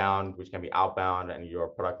be inbound, which can be outbound, and your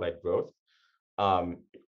product-led growth. Um,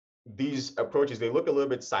 these approaches, they look a little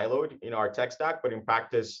bit siloed in our tech stack, but in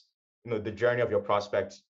practice, the journey of your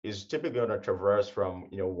prospect is typically going to traverse from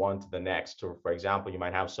one to the next. So for example, you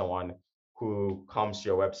might have someone who comes to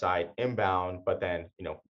your website inbound, but then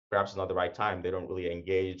perhaps it's not the right time. They don't really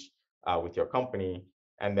engage with your company,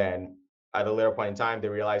 and then at a later point in time, they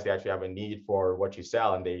realize they actually have a need for what you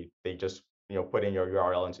sell, and they just put in your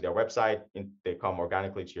URL into their website, and they come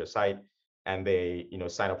organically to your site, and they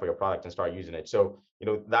sign up for your product and start using it. So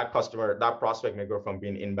that prospect may go from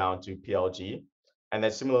being inbound to PLG. And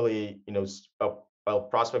then similarly, a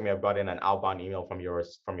prospect may have gotten an outbound email from your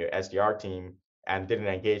SDR team and didn't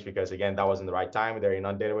engage because again, that wasn't the right time. They're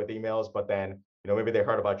inundated with emails, but then, maybe they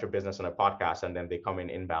heard about your business on a podcast and then they come in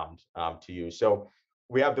inbound to you. So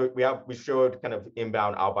we showed kind of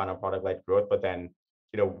inbound, outbound, and product-led growth, but then,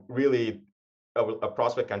 really a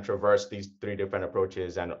prospect can traverse these three different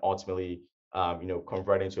approaches and ultimately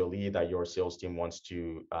convert into a lead that your sales team wants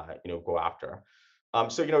to, go after. And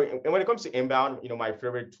when it comes to inbound, my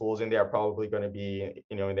favorite tools in there are probably going to be,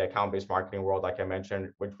 in the account-based marketing world, like I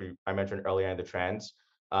mentioned, I mentioned earlier in the trends.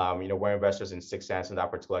 We're investors in 6sense in that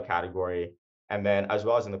particular category. And then as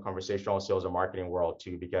well as in the conversational sales and marketing world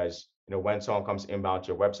too, because, when someone comes inbound to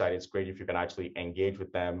your website, it's great if you can actually engage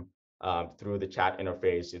with them through the chat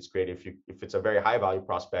interface. It's great if it's a very high value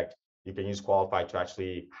prospect, you can use Qualified to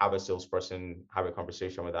actually have a salesperson have a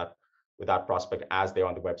conversation with that prospect as they're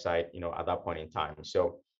on the website, at that point in time.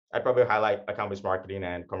 So I'd probably highlight account-based marketing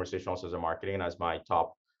and conversational sales and marketing as my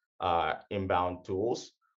top inbound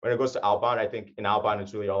tools. When it goes to outbound, I think in outbound,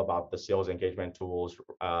 it's really all about the sales engagement tools,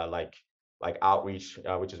 like Outreach,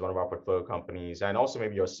 which is one of our portfolio companies, and also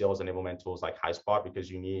maybe your sales enablement tools like HighSpot, because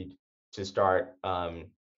you need to start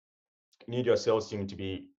need your sales team to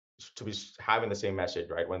be having the same message,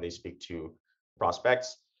 right, when they speak to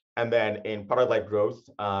prospects. And then in product-led growth,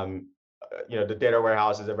 the data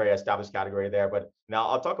warehouse is a very established category there. But now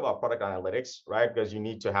I'll talk about product analytics, right? Because you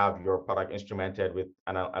need to have your product instrumented with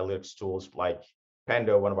analytics tools like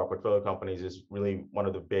Pendo, one of our portfolio companies, is really one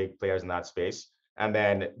of the big players in that space. And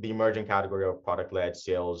then the emerging category of product-led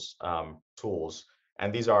sales tools.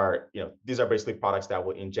 And these are basically products that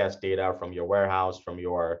will ingest data from your warehouse, from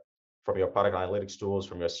your product analytics tools,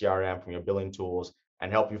 from your CRM, from your billing tools,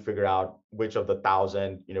 and help you figure out which of the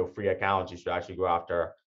 1,000 free accounts you should actually go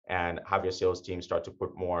after, and have your sales team start to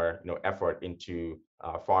put more effort into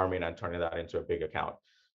farming and turning that into a big account.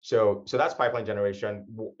 So that's pipeline generation.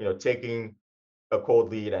 Taking a cold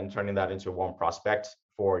lead and turning that into a warm prospect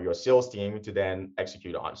for your sales team to then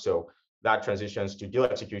execute on. So that transitions to deal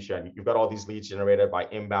execution. You've got all these leads generated by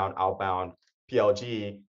inbound, outbound,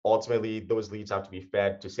 PLG. Ultimately, those leads have to be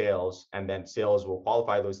fed to sales, and then sales will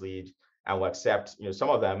qualify those leads and will accept some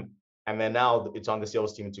of them. And then now it's on the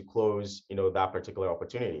sales team to close that particular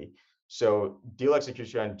opportunity. So deal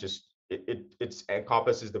execution it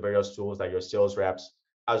encompasses the various tools that your sales reps,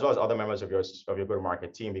 as well as other members of your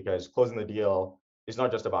go-to-market team, because closing the deal is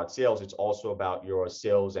not just about sales, it's also about your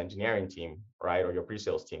sales engineering team, right? Or your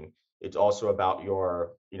pre-sales team. It's also about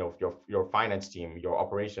your finance team, your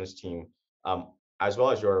operations team, as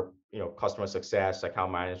well as your customer success,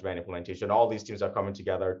 account management, implementation. All these teams are coming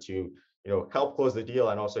together to help close the deal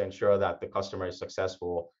and also ensure that the customer is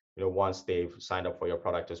successful once they've signed up for your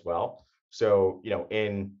product as well. So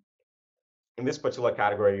in this particular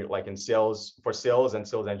category, like in sales, for sales and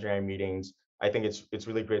sales engineering meetings, I think it's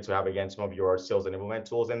really great to have, again, some of your sales enablement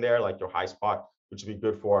tools in there, like your HighSpot, which would be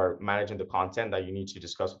good for managing the content that you need to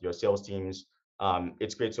discuss with your sales teams.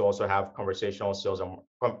 It's great to also have conversational sales and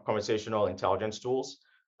conversational intelligence tools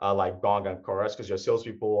like Gong and Chorus, because your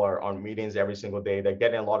salespeople are on meetings every single day. They're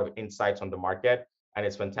getting a lot of insights on the market, and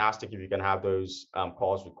it's fantastic if you can have those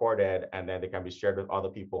calls recorded, and then they can be shared with other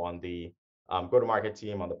people on the go-to-market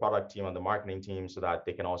team, on the product team, on the marketing team, so that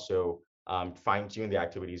they can also fine-tune the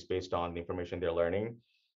activities based on the information they're learning.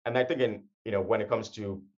 And I think when it comes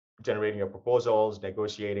to generating your proposals,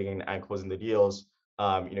 negotiating, and closing the deals,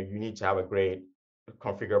 you need to have a great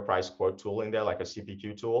configure price quote tool in there, like a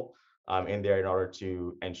CPQ tool in there, in order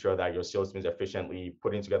to ensure that your sales team is efficiently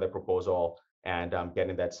putting together a proposal and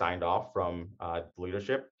getting that signed off from the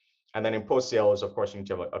leadership. And then in post-sales, of course, you need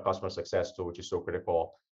to have a customer success tool, which is so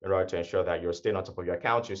critical in order to ensure that you're staying on top of your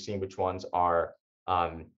accounts. You're seeing which ones are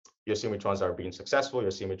being successful.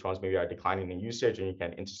 You're seeing which ones maybe are declining in usage, and you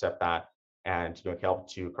can intercept that and help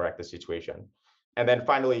to correct the situation. And then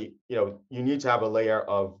finally, you need to have a layer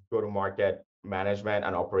of go-to-market management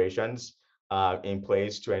and operations in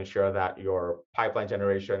place to ensure that your pipeline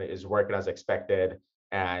generation is working as expected.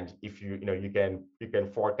 And if you can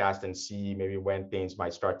forecast and see maybe when things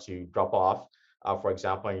might start to drop off, for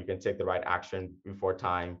example, and you can take the right action before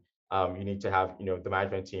time. You need to have the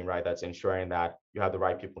management team, right, that's ensuring that you have the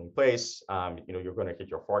right people in place. You're going to hit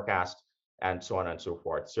your forecast, and so on and so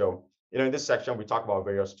forth. So in this section, we talk about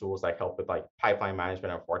various tools that help with like pipeline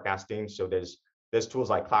management and forecasting. So there's tools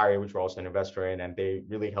like Clary, which we're also an investor in, and they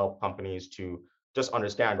really help companies to just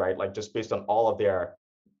understand, right, like just based on all of their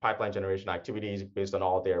pipeline generation activities, based on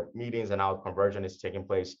all their meetings and how conversion is taking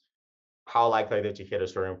place, how likely are they to hit a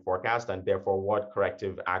certain forecast, and therefore what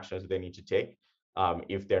corrective actions they need to take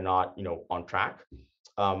if they're not on track.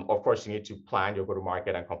 Of course, you need to plan your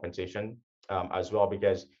go-to-market and compensation as well,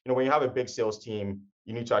 because when you have a big sales team,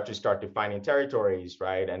 you need to actually start defining territories,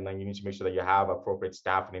 right? And then you need to make sure that you have appropriate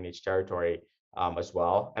staffing in each territory as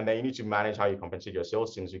well. And then you need to manage how you compensate your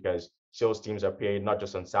sales teams, because sales teams are paid not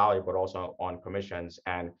just on salary, but also on commissions.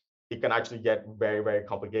 And it can actually get very, very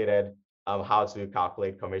complicated how to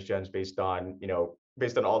calculate commissions based on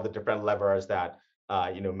all the different levers that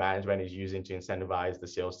management is using to incentivize the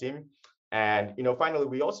sales team. And finally,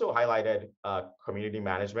 we also highlighted community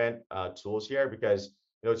management tools here, because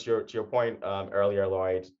to your point earlier,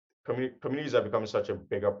 Lloyd, communities are becoming such a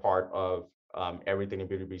bigger part of everything in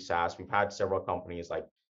B2B SaaS. We've had several companies like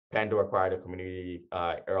Pando acquired a community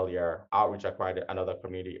earlier, Outreach acquired another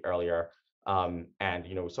community earlier. And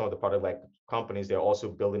some of the product like companies, they're also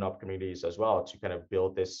building up communities as well to kind of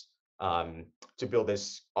build this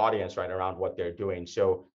audience right around what they're doing.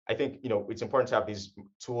 So I think it's important to have these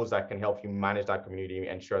tools that can help you manage that community,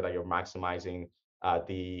 ensure that you're maximizing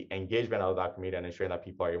the engagement of that community, and ensuring that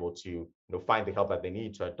people are able to find the help that they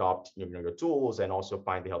need to adopt your tools, and also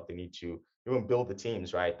find the help they need to even build the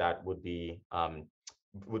teams, right, that would be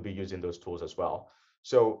using those tools as well.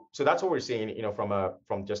 So that's what we're seeing,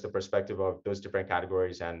 from just the perspective of those different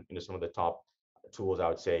categories, and some of the top tools I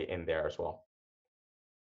would say in there as well.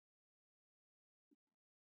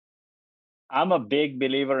 I'm a big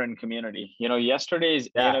believer in community. Yesterday's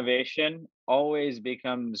Yeah, innovation always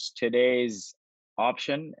becomes today's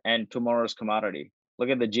option and tomorrow's commodity. Look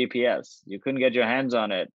at the GPS. You couldn't get your hands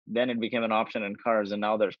on it. Then it became an option in cars, and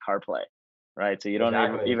now there's CarPlay, right? So you don't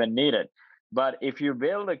exactly. even need it. But if you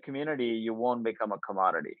build a community, you won't become a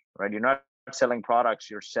commodity, right? You're not selling products,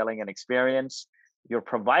 you're selling an experience. You're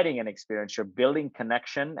providing an experience, you're building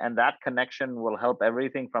connection, and that connection will help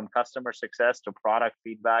everything from customer success to product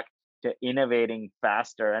feedback to innovating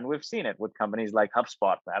faster. And we've seen it with companies like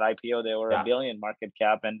HubSpot. At IPO, they were a Yeah, billion market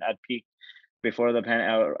cap, and at peak before at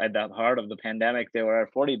the heart of the pandemic, they were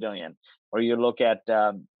at 40 billion. Or you look at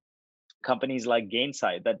companies like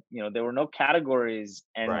Gainsight, that there were no categories,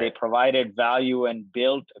 and they right. provided value and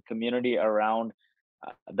built a community around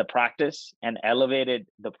the practice and elevated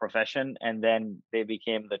the profession, and then they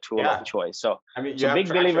became the tool of Yeah. choice. So, I mean, you so have big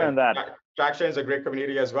believer in traction. that. Traction is a great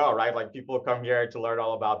community as well, right? Like people come here to learn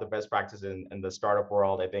all about the best practices in the startup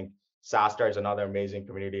world. I think SaaStar is another amazing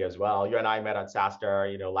community as well. You and I met at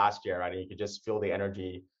SaaStar, last year, right? And you could just feel the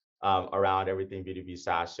energy around everything B2B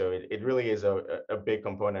SaaS. So it really is a big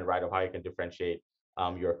component, right, of how you can differentiate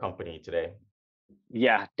your company today.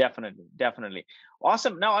 Yeah, definitely, definitely.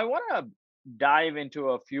 Awesome. Now I want to dive into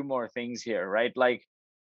a few more things here, right? Like,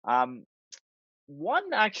 um,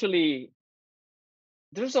 one actually,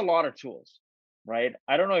 there's a lot of tools, right?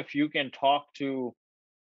 I don't know if you can talk to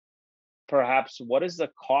perhaps what is the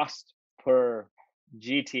cost per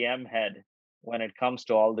GTM head when it comes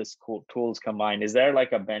to all these cool tools combined? Is there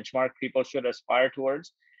like a benchmark people should aspire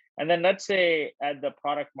towards? And then let's say at the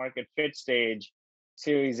product market fit stage,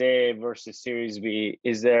 Series A versus Series B,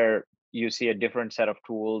 is there you see a different set of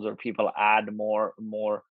tools, or people add more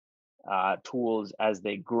tools as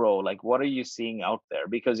they grow? Like, what are you seeing out there?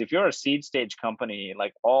 Because if you're a seed stage company,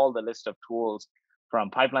 like all the list of tools from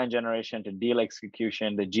pipeline generation to deal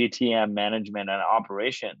execution, the GTM management and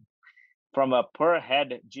operation, from a per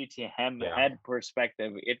head GTM Yeah. head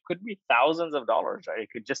perspective, it could be thousands of dollars, right? It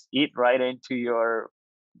could just eat right into your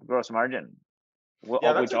gross margin, Yeah, of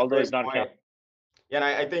that's which a although is great not point. Yeah, and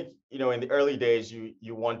I think in the early days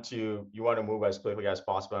you want to move as quickly as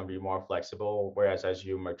possible and be more flexible. Whereas as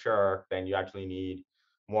you mature, then you actually need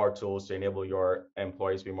more tools to enable your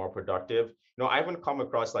employees to be more productive. I haven't come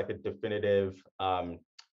across like a definitive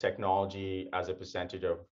technology as a percentage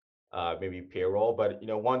of maybe payroll, but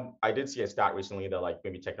one I did see a stat recently that like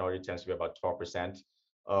maybe technology tends to be about 12%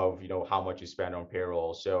 of how much you spend on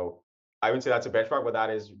payroll. So I wouldn't say that's a benchmark, but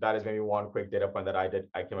that is maybe one quick data point that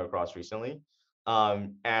I came across recently.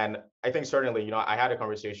 And I think certainly, I had a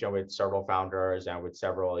conversation with several founders and with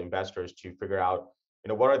several investors to figure out,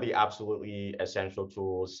 what are the absolutely essential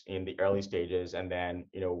tools in the early stages, and then,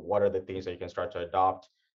 what are the things that you can start to adopt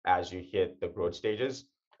as you hit the growth stages.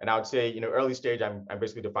 And I would say, early stage, I'm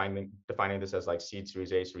basically defining this as like seed,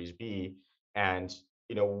 Series A, Series B, and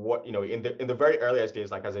what in the very earliest days,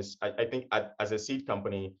 like I think as a seed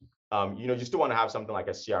company, you still want to have something like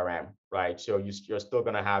a CRM, right? So you're still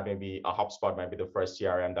going to have maybe a HubSpot might be the first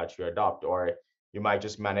CRM that you adopt, or you might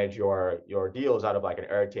just manage your deals out of like an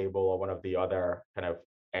Airtable or one of the other kind of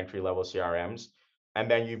entry level CRMs. And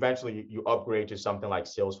then you eventually you upgrade to something like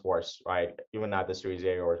Salesforce, right? Even at the Series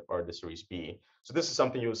A or the Series B. So this is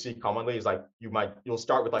something you'll see commonly is like you'll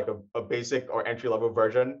start with like a basic or entry level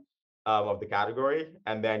version of the category,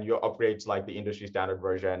 and then you upgrade to like the industry standard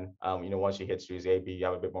version. Once you hit Series A, B, you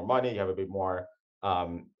have a bit more money, you have a bit more,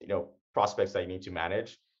 prospects that you need to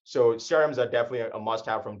manage. So CRMs are definitely a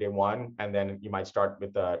must-have from day one, and then you might start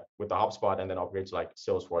with the HubSpot and then upgrade to like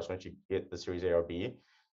Salesforce once you hit the Series A or B.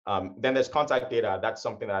 Then there's contact data. That's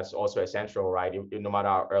something that's also essential, right? No matter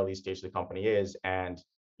how early stage the company is, and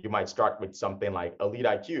you might start with something like a lead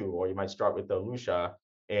IQ, or you might start with the Lucia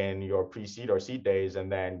in your pre-seed or seed days,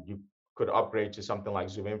 and then you could upgrade to something like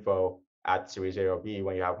ZoomInfo at Series A or B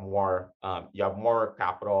when you have more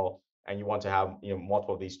capital and you want to have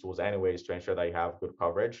multiple of these tools anyways to ensure that you have good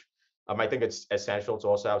coverage. I think it's essential to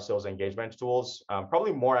also have sales engagement tools,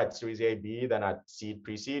 probably more at Series A, B than at seed,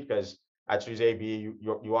 pre-seed, because at Series A, B,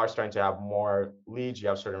 you are starting to have more leads, you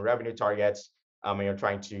have certain revenue targets, and you're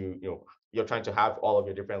trying to have all of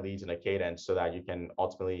your different leads in a cadence so that you can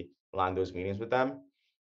ultimately land those meetings with them.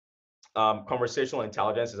 Conversational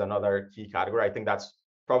intelligence is another key category. I think that's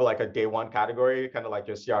probably like a day one category, kind of like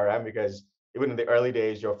your CRM, because even in the early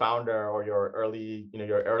days, your founder or your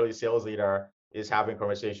early sales leader is having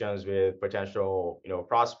conversations with potential,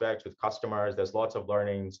 prospects, with customers. There's lots of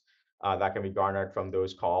learnings that can be garnered from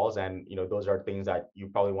those calls, and those are things that you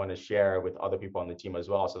probably want to share with other people on the team as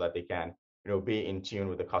well, so that they can, be in tune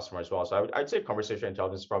with the customer as well. So I'd say conversational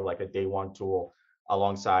intelligence is probably like a day one tool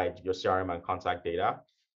alongside your CRM and contact data.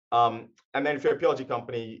 And then if you're a PLG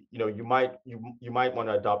company, you might want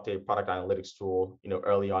to adopt a product analytics tool,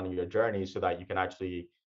 early on in your journey so that you can actually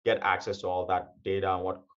get access to all that data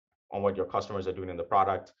on what your customers are doing in the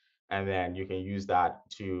product. And then you can use that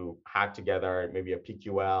to hack together maybe a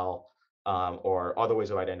PQL, or other ways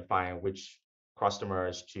of identifying which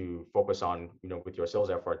customers to focus on, with your sales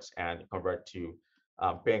efforts and convert to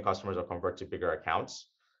paying customers or convert to bigger accounts.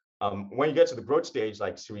 When you get to the growth stage,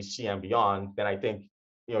 like Series C and beyond, then I think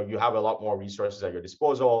you have a lot more resources at your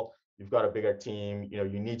disposal. You've got a bigger team.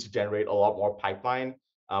 You need to generate a lot more pipeline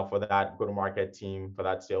for that go-to-market team, for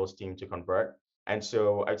that sales team to convert. And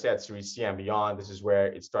so I'd say at Series C and beyond, this is where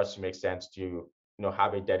it starts to make sense to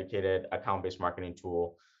have a dedicated account-based marketing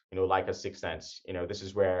tool, like a Sixth Sense. This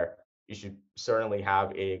is where you should certainly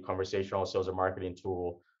have a conversational sales and marketing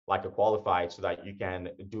tool like a Qualified, so that you can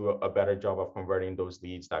do a better job of converting those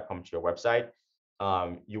leads that come to your website.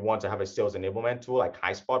 You want to have a sales enablement tool like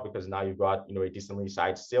HighSpot, because now you've got a decently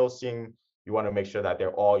sized sales team. You want to make sure that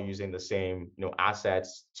they're all using the same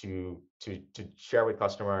assets to share with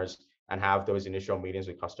customers and have those initial meetings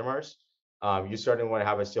with customers. You certainly want to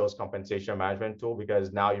have a sales compensation management tool,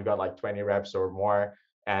 because now you've got like 20 reps or more,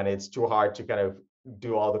 and it's too hard to kind of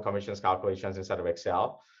do all the commissions calculations inside of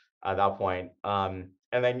Excel at that point.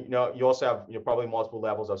 And then you also have probably multiple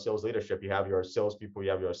levels of sales leadership. You have your salespeople, you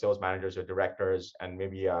have your sales managers, your directors, and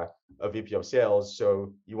maybe a VP of sales.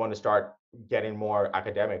 So you want to start getting more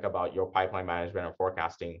academic about your pipeline management and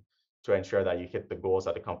forecasting to ensure that you hit the goals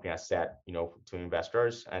that the company has set, to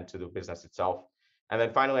investors and to the business itself. And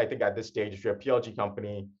then finally, I think at this stage, if you're a PLG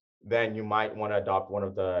company, then you might want to adopt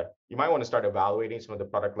you might want to start evaluating some of the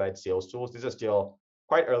product-led sales tools. These are still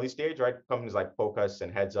quite early stage, right? Companies like Focus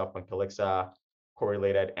and Heads Up and Calixa,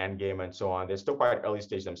 Correlated, Endgame, and so on. They're still quite early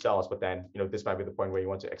stage themselves, but then this might be the point where you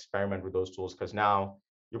want to experiment with those tools, because now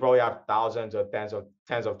you probably have thousands or tens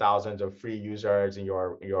of thousands of free users in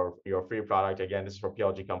your free product. Again, this is for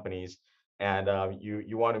PLG companies, and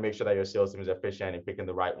you want to make sure that your sales team is efficient in picking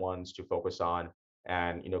the right ones to focus on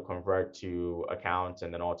and convert to accounts,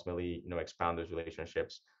 and then ultimately expand those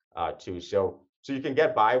relationships too. So you can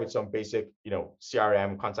get by with some basic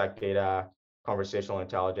CRM, contact data, conversational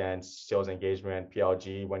intelligence, sales engagement,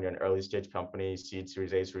 PLG when you're an early stage company, seed,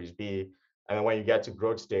 Series A, Series B. And then when you get to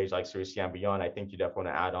growth stage like Series C and beyond, I think you definitely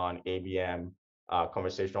want to add on ABM,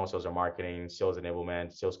 conversational sales and marketing, sales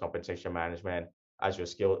enablement, sales compensation management as your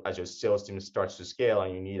sales team starts to scale,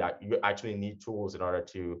 and you actually need tools in order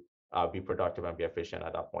to be productive and be efficient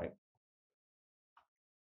at that point.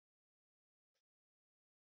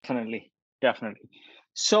 Definitely.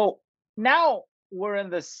 So now we're in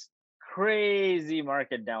this crazy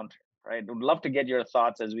market downturn, right? Would love to get your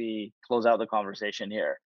thoughts as we close out the conversation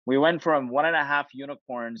here. We went from 1.5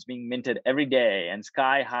 unicorns being minted every day and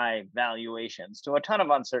sky high valuations to a ton of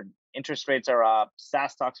uncertainty. Interest rates are up,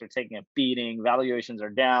 SaaS stocks are taking a beating, valuations are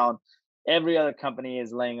down. Every other company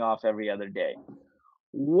is laying off every other day.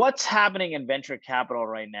 What's happening in venture capital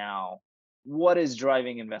right now? What is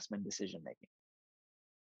driving investment decision making?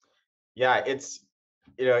 Yeah, it's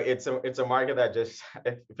a market that just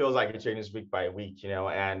it feels like it changes week by week,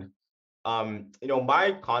 and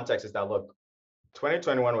my context is that, look,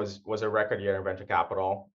 2021 was a record year in venture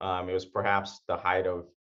capital. It was perhaps the height of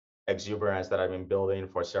exuberance that I've been building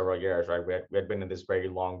for several years, right? We had been in this very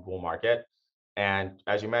long bull market. And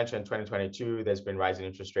as you mentioned, 2022, there's been rising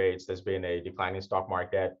interest rates, there's been a declining stock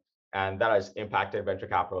market, and that has impacted venture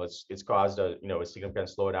capital. It's caused a significant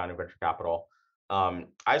slowdown in venture capital.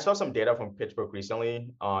 I saw some data from PitchBook recently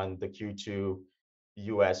on the Q2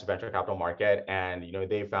 US venture capital market, and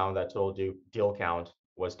they found that total deal count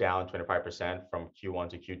was down 25% from Q1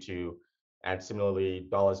 to Q2. And similarly,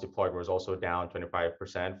 dollars deployed was also down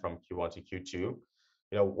 25% from Q1 to Q2.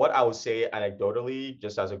 What I would say anecdotally,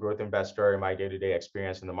 just as a growth investor in my day-to-day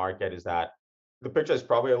experience in the market, is that the picture is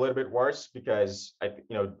probably a little bit worse, because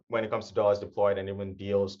when it comes to dollars deployed and even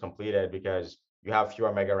deals completed, because you have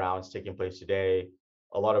fewer mega rounds taking place today.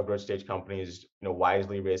 A lot of growth stage companies,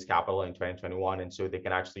 wisely raised capital in 2021, and so they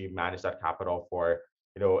can actually manage that capital for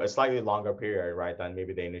a slightly longer period, right, than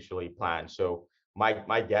maybe they initially planned. So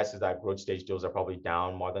my guess is that growth stage deals are probably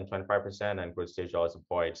down more than 25%, and growth stage dollars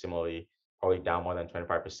deployed similarly probably down more than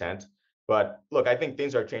 25%. But look, I think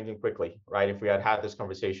things are changing quickly, right? If we had had this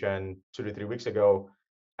conversation 2 to 3 weeks ago,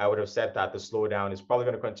 I would have said that the slowdown is probably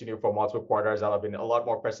going to continue for multiple quarters. I'll have been a lot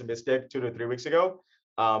more pessimistic 2 to 3 weeks ago.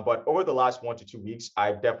 But over the last 1 to 2 weeks,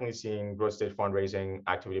 I've definitely seen growth stage fundraising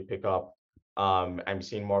activity pick up. I'm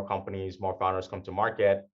seeing more companies, more founders come to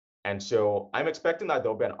market. And so I'm expecting that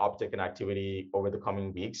there'll be an uptick in activity over the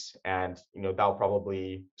coming weeks. And that'll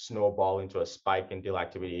probably snowball into a spike in deal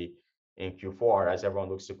activity in Q4 as everyone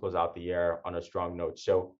looks to close out the year on a strong note.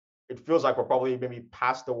 So it feels like we're probably maybe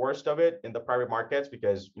past the worst of it in the private markets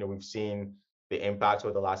because we've seen the impacts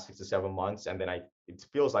over the last 6 to 7 months, and then it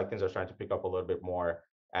feels like things are starting to pick up a little bit more.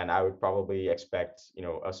 And I would probably expect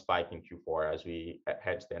a spike in Q4 as we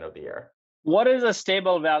head to the end of the year. What is a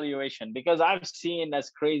stable valuation? Because I've seen as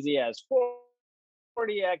crazy as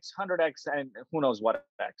 40x, 100x, and who knows what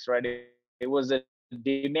x, right? It was a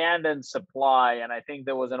demand and supply, and I think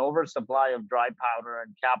there was an oversupply of dry powder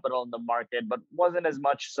and capital in the market, but wasn't as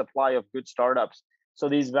much supply of good startups. So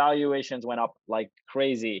these valuations went up like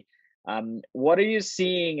crazy. What are you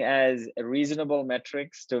seeing as reasonable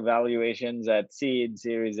metrics to valuations at seed,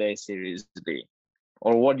 Series A, Series B?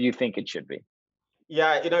 Or what do you think it should be?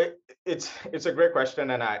 Yeah, it's a great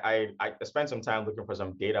question, and I spent some time looking for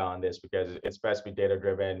some data on this because it's best to be data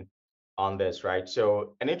driven on this, right?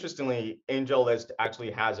 So, and interestingly, AngelList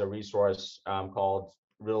actually has a resource called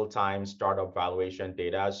Real Time Startup Valuation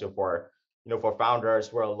Data. So for founders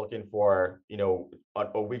who are looking for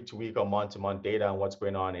a week to week or month to month data on what's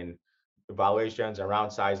going on in valuations and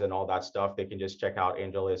round size and all that stuff, they can just check out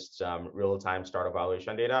AngelList's Real Time Startup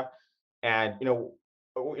Valuation Data. And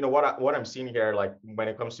what I'm seeing here, like when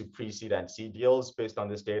it comes to pre-seed and seed deals, based on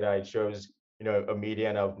this data, it shows a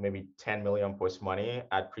median of maybe 10 million post money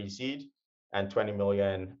at pre-seed and 20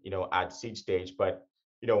 million at seed stage. But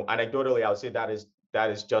anecdotally, I would say that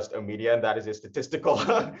is just a median. That is a statistical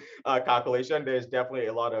calculation. There's definitely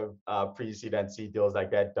a lot of pre-seed and seed deals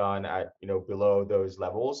that get done at below those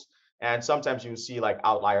levels, and sometimes you see like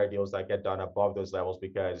outlier deals that get done above those levels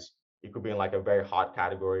because it could be in like a very hot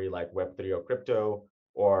category like Web3 or crypto,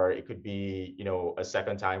 or it could be a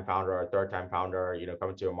second time founder or a third time founder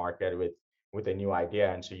coming to a market with a new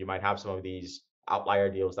idea. And so you might have some of these outlier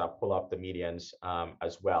deals that pull up the medians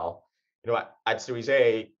as well. At Series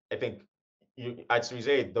A, I think at Series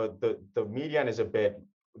A, the median is a bit,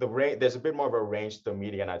 the range, there's a bit more of a range to the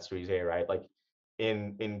median at Series A, right? Like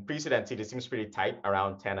in pre-seed and seed, it seems pretty tight,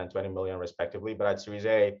 around 10 and 20 million respectively. But at Series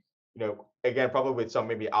A, again, probably with some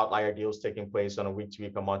maybe outlier deals taking place on a week to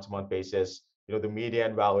week or month to month basis, the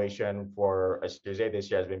median valuation for a Series A this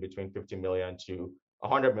year has been between 50 million to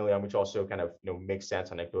 100 million, which also kind of makes sense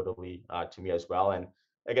anecdotally to me as well. And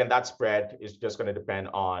again, that spread is just going to depend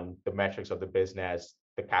on the metrics of the business,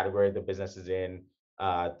 the category the business is in,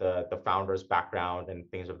 the founder's background, and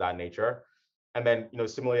things of that nature. And then,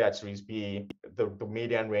 similarly at Series B, the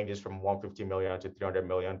median ranges from 150 million to 300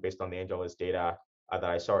 million based on the AngelList data that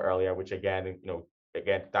I saw earlier, which again,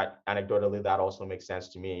 that anecdotally, that also makes sense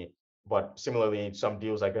to me. But similarly, some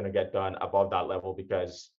deals are going to get done above that level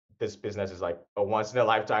because this business is like a once in a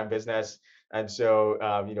lifetime business. And so,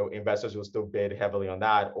 investors will still bid heavily on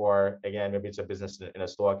that. Or again, maybe it's a business in a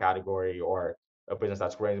slower category or a business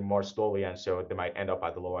that's growing more slowly. And so they might end up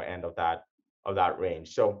at the lower end of that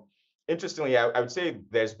range. So interestingly, I would say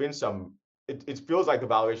there's been some, it feels like the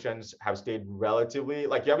valuations have stayed relatively,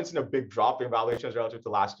 like you haven't seen a big drop in valuations relative to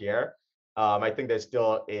last year. I think there's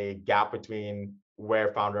still a gap between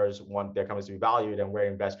where founders want their companies to be valued and where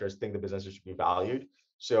investors think the businesses should be valued.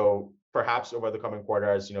 So perhaps over the coming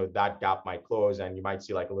quarters, that gap might close, and you might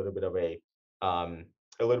see like a little bit of a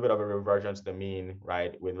reversion to the mean,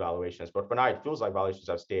 right, with valuations. But for now, it feels like valuations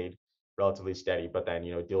have stayed relatively steady. But then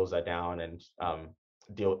deals are down, and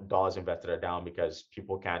dollars invested are down because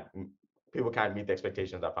people can't meet the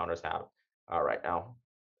expectations that founders have right now.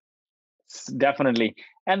 Definitely.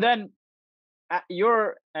 And then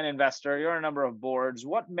you're an investor, you're a number of boards.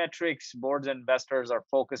 What metrics boards and investors are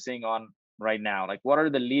focusing on right now? Like, what are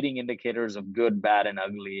the leading indicators of good, bad, and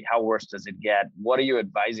ugly? How worse does it get? What are you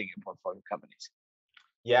advising your portfolio companies?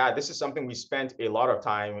 Yeah, this is something we spent a lot of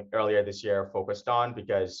time earlier this year focused on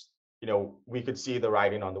because we could see the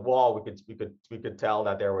writing on the wall. We could tell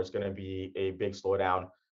that there was going to be a big slowdown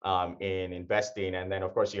in investing, and then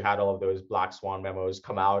of course you had all of those black swan memos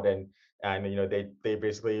come out, and they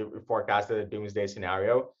basically forecasted a doomsday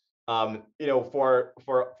scenario. For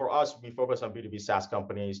us, we focus on B2B SaaS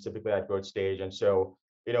companies, typically at growth stage, and so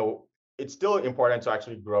it's still important to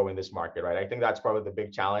actually grow in this market, right? I think that's probably the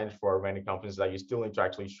big challenge for many companies, that you still need to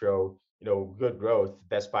actually show good growth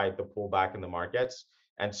despite the pullback in the markets.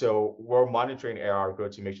 And so we're monitoring ARR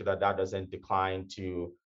growth to make sure that that doesn't decline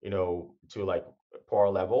to like poor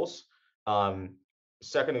levels.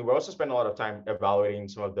 Secondly, we also spend a lot of time evaluating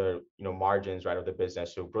some of the margins, right, of the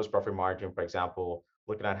business. So gross profit margin, for example,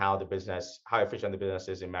 looking at how efficient the business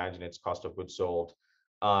is in managing its cost of goods sold.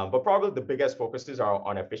 But probably the biggest focuses are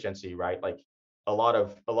on efficiency, right? Like a lot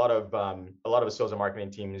of the sales and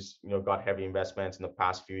marketing teams, got heavy investments in the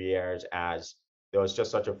past few years as there was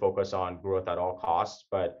just such a focus on growth at all costs.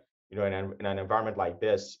 But in an environment like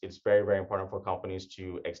this, it's very, very important for companies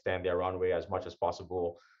to extend their runway as much as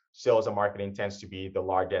possible. Sales and marketing tends to be the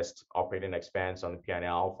largest operating expense on the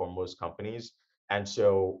P&L for most companies. And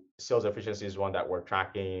so sales efficiency is one that we're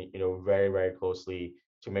tracking, very, very closely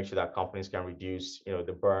to make sure that companies can reduce,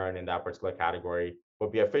 the burn in that particular category,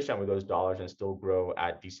 but be efficient with those dollars and still grow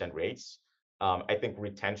at decent rates. I think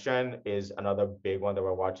retention is another big one that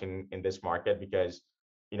we're watching in this market because,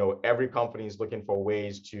 every company is looking for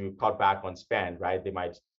ways to cut back on spend, right? They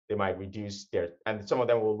might reduce and some of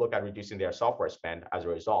them will look at reducing their software spend as a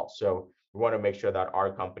result. So we want to make sure that our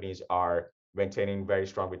companies are maintaining very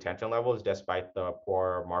strong retention levels despite the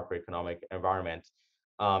poor macroeconomic environment.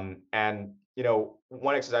 And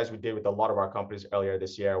one exercise we did with a lot of our companies earlier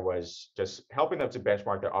this year was just helping them to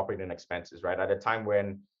benchmark their operating expenses, right? At a time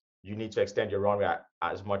when you need to extend your runway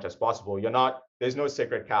as much as possible. There's no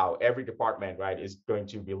sacred cow. Every department, right, is going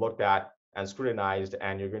to be looked at and scrutinized,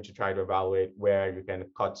 and you're going to try to evaluate where you can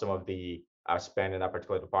cut some of the spend in that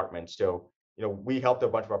particular department. So, we helped a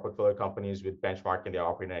bunch of our portfolio companies with benchmarking their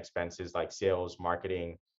operating expenses like sales,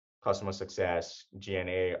 marketing, customer success,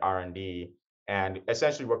 G&A, R&D. And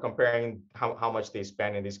essentially, we're comparing how much they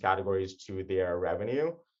spend in these categories to their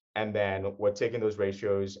revenue. And then we're taking those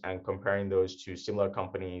ratios and comparing those to similar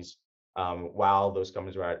companies while those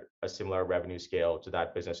companies are at a similar revenue scale to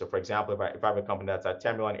that business. So for example, if I have a company that's at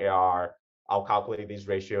 10 million ARR, I'll calculate these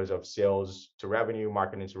ratios of sales to revenue,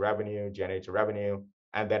 marketing to revenue, G&A to revenue,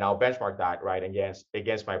 and then I'll benchmark that right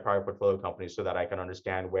against my prior portfolio companies so that I can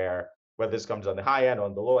understand whether this comes on the high end,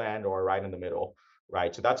 on the low end, or right in the middle.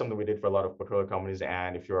 Right. So that's something we did for a lot of portfolio companies.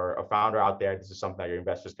 And if you're a founder out there, this is something that your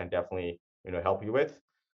investors can definitely, help you with.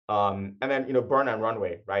 And then, burn and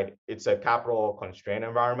runway, right? It's a capital constrained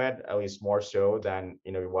environment, at least more so than,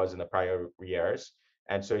 it was in the prior years.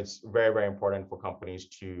 And so it's very, very important for companies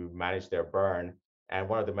to manage their burn. And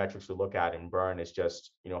one of the metrics we look at in burn is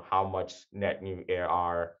just, how much net new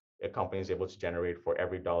ARR a company is able to generate for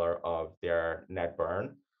every dollar of their net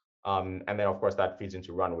burn. And then, of course, that feeds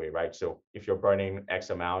into runway, right? So if you're burning X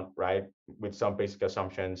amount, right, with some basic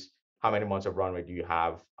assumptions, how many months of runway do you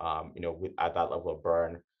have, at that level of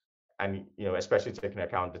burn? And especially taking into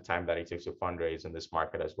account the time that it takes to fundraise in this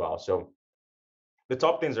market as well. So the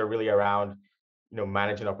top things are really around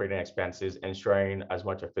managing operating expenses, ensuring as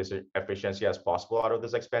much efficiency as possible out of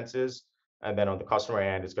those expenses. And then on the customer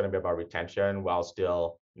end, it's going to be about retention while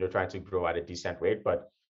still trying to grow at a decent rate.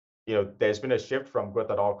 But there's been a shift from growth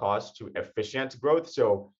at all costs to efficient growth.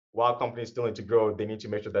 So while companies still need to grow, they need to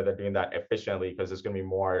make sure that they're doing that efficiently because there's going to be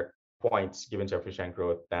more points given to efficient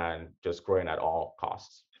growth than just growing at all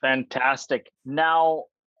costs. Fantastic. Now,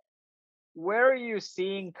 where are you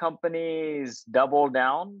seeing companies double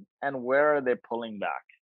down and where are they pulling back?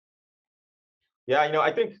 Yeah,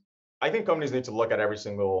 I think companies need to look at every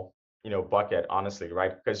single bucket, honestly,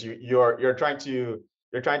 right? Because you're trying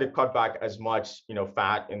to cut back as much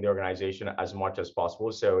fat in the organization as much as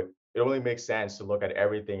possible. So it only makes sense to look at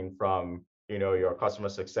everything from your customer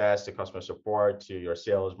success to customer support to your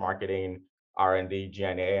sales, marketing, R&D,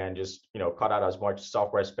 G&A, and just cut out as much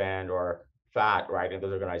software spend or fat right in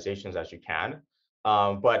those organizations as you can.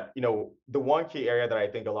 But the one key area that I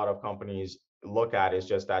think a lot of companies look at is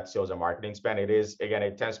just that sales and marketing spend.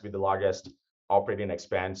 It tends to be the largest operating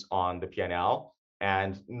expense on the P&L.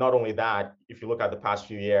 And not only that, if you look at the past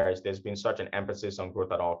few years, there's been such an emphasis on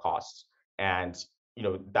growth at all costs. And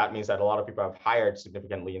that means that a lot of people have hired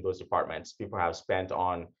significantly in those departments. People have spent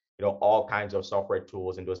on all kinds of software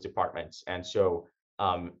tools in those departments. And so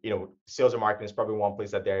sales and marketing is probably one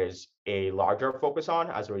place that there is a larger focus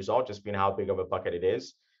on as a result, just being how big of a bucket it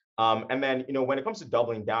is. And then, when it comes to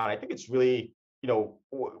doubling down, I think it's really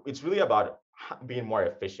about being more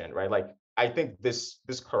efficient, right? Like, I think this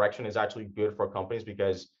correction is actually good for companies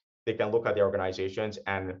because they can look at their organizations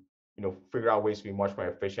and, figure out ways to be much more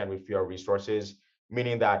efficient with fewer resources,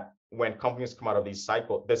 meaning that when companies come out of this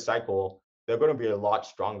cycle, they're going to be a lot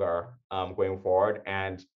stronger going forward.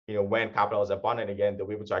 And, when capital is abundant again, they'll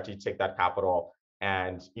be able to actually take that capital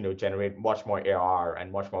and generate much more ARR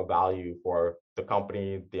and much more value for the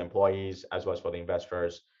company, the employees, as well as for the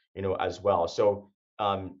investors, as well. So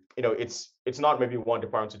it's not maybe one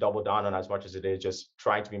department to double down on as much as it is just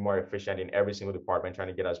trying to be more efficient in every single department, trying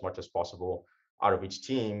to get as much as possible out of each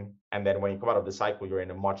team. And then when you come out of the cycle, you're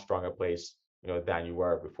in a much stronger place, than you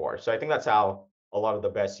were before. So I think that's how a lot of the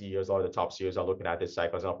best CEOs, a lot of the top CEOs are looking at this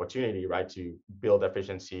cycle as an opportunity, right, to build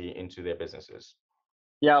efficiency into their businesses.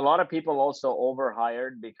 Yeah, a lot of people also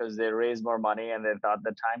overhired because they raised more money and they thought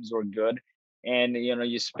the times were good. And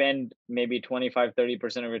you spend maybe 25,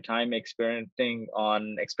 30% of your time experimenting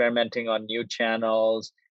on new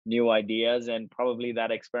channels, new ideas, and probably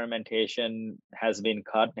that experimentation has been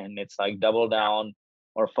cut, and it's like double down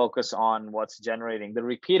or focus on what's generating the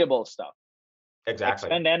repeatable stuff. Exactly.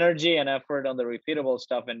 Expend energy and effort on the repeatable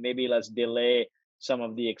stuff, and maybe let's delay some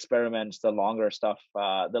of the experiments, the longer stuff,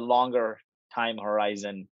 the longer time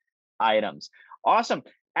horizon items. Awesome.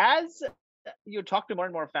 As you talk to more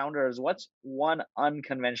and more founders, what's one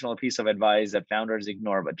unconventional piece of advice that founders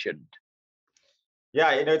ignore but shouldn't?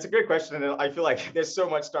 Yeah, it's a great question, and I feel like there's so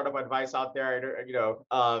much startup advice out there.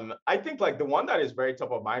 I think like the one that is very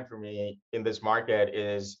top of mind for me in this market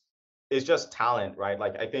is just talent, right?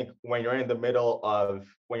 Like I think when you're in the middle of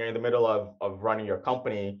running your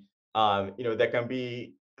company, there can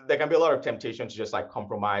be a lot of temptation to just like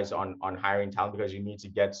compromise on hiring talent because you need to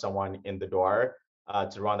get someone in the door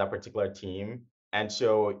to run that particular team. And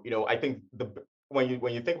so, I think when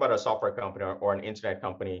you think about a software company or an internet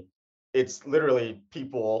company, it's literally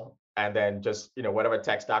people and then just whatever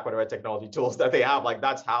tech stack, whatever technology tools that they have. Like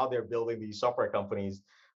that's how they're building these software companies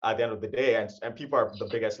at the end of the day. And people are the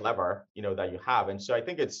biggest lever that you have. And so I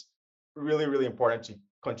think it's really, really important to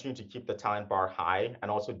continue to keep the talent bar high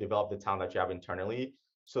and also develop the talent that you have internally,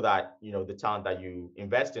 so that the talent that you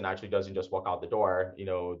invest in actually doesn't just walk out the door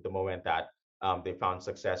the moment that they found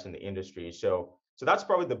success in the industry. So that's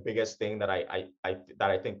probably the biggest thing that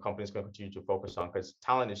I think companies can continue to focus on, because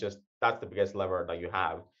talent is just, that's the biggest lever that you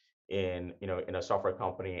have in a software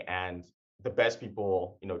company. And the best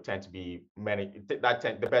people tend to be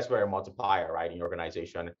the best very multiplier, right, in your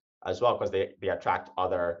organization as well, because they attract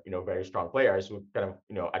other very strong players who kind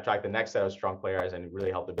of attract the next set of strong players and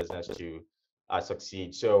really help the business to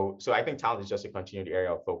succeed. So I think talent is just a continued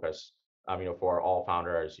area of focus for all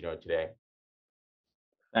founders today.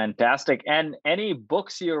 Fantastic. And any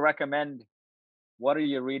books you recommend? What are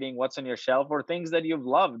you reading? What's on your shelf, or things that you've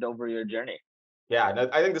loved over your journey? Yeah, no,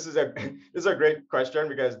 I think this is a this is a great question,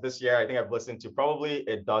 because this year I think I've listened to probably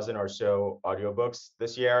a dozen or so audiobooks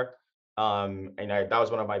this year. That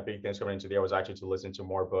was one of my big things coming into the year, was actually to listen to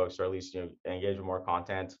more books, or at least engage with more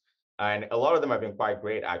content. And a lot of them have been quite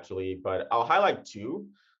great actually, but I'll highlight two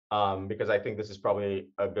because I think this is probably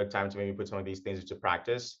a good time to maybe put some of these things into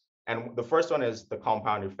practice. And the first one is The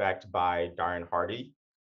Compound Effect by Darren Hardy.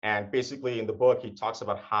 And basically, in the book, he talks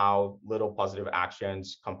about how little positive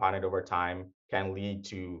actions compounded over time can lead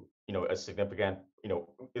to, a significant,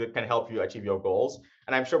 it can help you achieve your goals.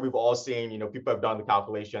 And I'm sure we've all seen, people have done the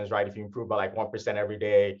calculations, right? If you improve by like 1% every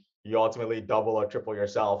day, you ultimately double or triple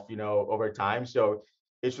yourself, over time. So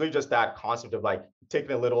it's really just that concept of like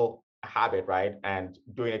taking a little habit, right, and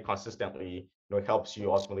doing it consistently, helps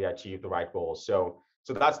you ultimately achieve the right goals. So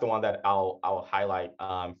that's the one that I'll highlight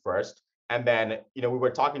first. And then, we were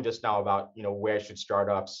talking just now about, where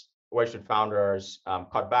should founders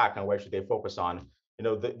cut back, and where should they focus on?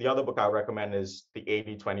 The other book I recommend is The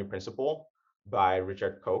 80-20 Principle by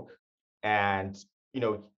Richard Koch. And,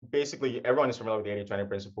 basically everyone is familiar with the 80-20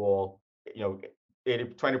 principle.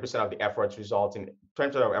 20% of the efforts result in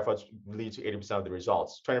 20% of efforts lead to 80% of the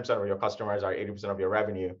results. 20% of your customers are 80% of your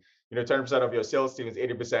revenue. 20% of your sales team is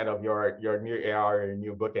 80% of your new AR, your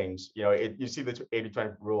new bookings. You see the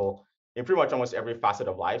 80-20 rule in pretty much almost every facet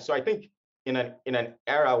of life. So I think in an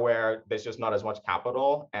era where there's just not as much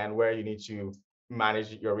capital, and where you need to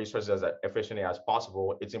manage your resources as efficiently as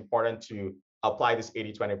possible, it's important to apply this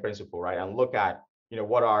 80-20 principle, right? And look at,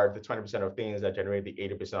 what are the 20% of things that generate the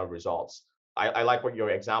 80% of results. I like what your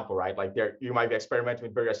example, right? Like you might be experimenting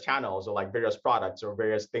with various channels, or like various products, or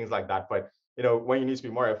various things like that. But when you need to be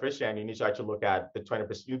more efficient, you need to actually look at the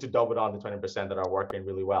 20%. You need to double down the 20% that are working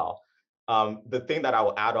really well. The thing that I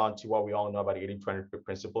will add on to what we all know about the 80-20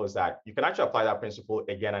 principle is that you can actually apply that principle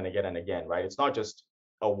again and again and again, right? It's not just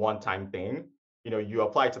a one-time thing. You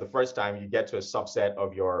apply it to the first time, you get to a subset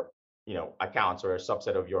of your, accounts, or a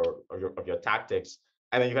subset of your tactics,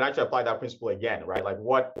 and then you can actually apply that principle again, right? Like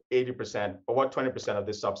what 80% or what 20% of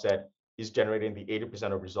this subset is generating the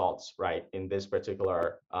 80% of results, right, in this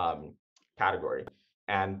particular category.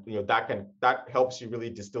 And that helps you really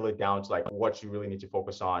distill it down to like what you really need to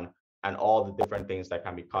focus on, and all the different things that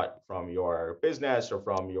can be cut from your business or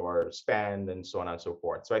from your spend, and so on and so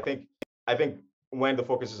forth. So I think when the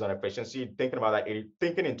focus is on efficiency,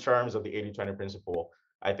 thinking in terms of the 80-20 principle,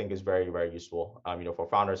 I think is very, very useful, for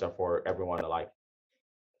founders and for everyone alike.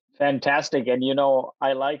 Fantastic. And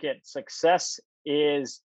I like it. Success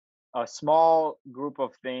is a small group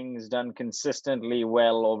of things done consistently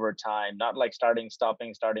well over time, not like starting,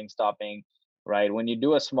 stopping, right? When you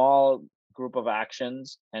do a small group of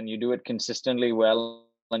actions and you do it consistently well,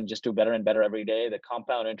 and just do better and better every day, the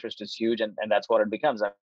compound interest is huge. And that's what it becomes.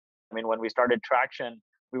 I mean, when we started Traction,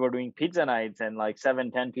 we were doing pizza nights and like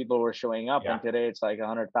 7, 10 people were showing up. Yeah. And today it's like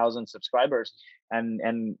 100,000 subscribers.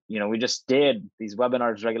 And we just did these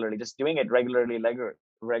webinars regularly, just doing it regularly,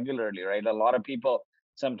 right? A lot of people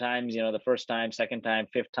sometimes, the first time, second time,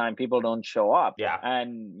 fifth time, people don't show up. Yeah.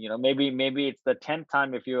 And maybe it's the 10th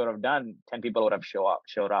time. If you would have done, 10 people would have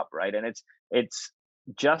showed up, right? And it's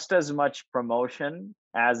just as much promotion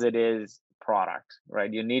as it is product,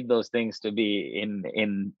 right? You need those things to be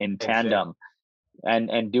in tandem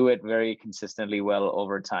and do it very consistently well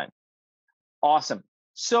over time. Awesome.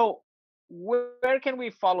 So where can we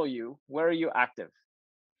follow you? Where are you active?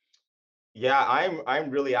 Yeah, I'm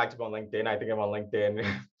really active on LinkedIn. I think I'm on LinkedIn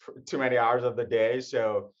for too many hours of the day.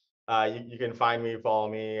 So you can find me, follow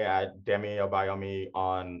me at Demi Obayomi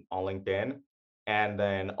on LinkedIn. And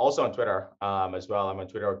then also on Twitter as well. I'm on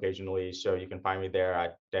Twitter occasionally. So you can find me there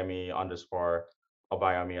at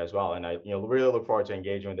Demi_Obayomi as well. And I really look forward to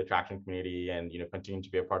engaging with the Traction community and continue to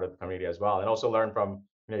be a part of the community as well. And also learn from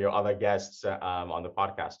your other guests on the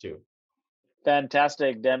podcast too.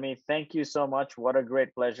 Fantastic, Demi. Thank you so much. What a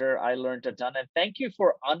great pleasure. I learned a ton. And thank you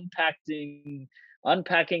for unpacking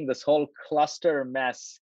this whole cluster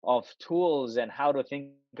mess of tools and how to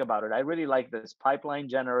think about it. I really like this pipeline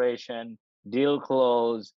generation, deal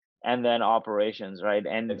close, and then operations, right?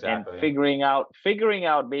 And Exactly. and figuring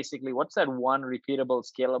out basically what's that one repeatable,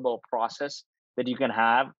 scalable process that you can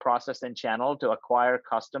have, process and channel to acquire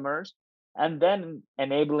customers, and then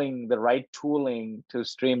enabling the right tooling to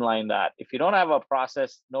streamline that. If you don't have a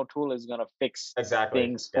process, no tool is going to fix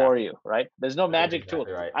things for you, right? There's no magic tool.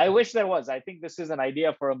 Right. I wish there was. I think this is an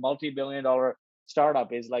idea for a multi-billion-dollar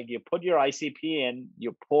startup, is like you put your ICP in,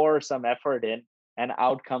 you pour some effort in, and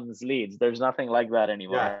out comes leads. There's nothing like that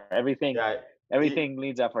anymore. Yeah. Everything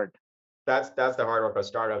needs effort. That's the hard work of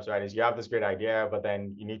startups, right? Is you have this great idea, but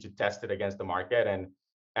then you need to test it against the market, and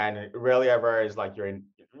rarely ever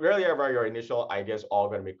your initial idea is all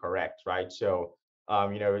going to be correct, right? So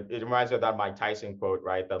it reminds me of that Mike Tyson quote,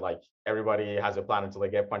 right? That like everybody has a plan until they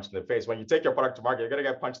get punched in the face. When you take your product to market, you're gonna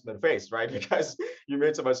get punched in the face, right? Because you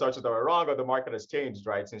made some assumptions that were wrong, or the market has changed,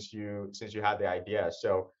 right? Since you had the idea.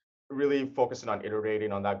 So really focusing on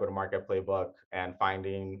iterating on that go-to-market playbook and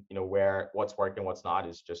finding what's working, what's not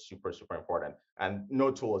is just super, super important. And no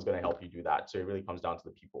tool is going to help you do that. So it really comes down to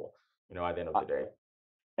the people, at the end of the day.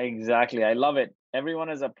 Exactly. I love it. Everyone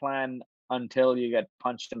has a plan until you get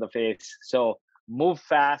punched in the face. So move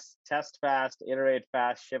fast, test fast, iterate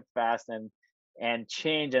fast, ship fast, and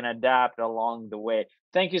change and adapt along the way.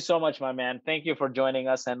 Thank you so much, my man. Thank you for joining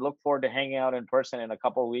us, and look forward to hanging out in person in a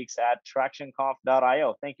couple of weeks at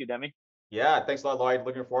tractionconf.io. Thank you, Demi. Yeah, thanks a lot, Lloyd.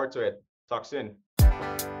 Looking forward to it. Talk soon.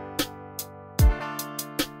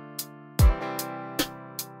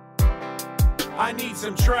 I need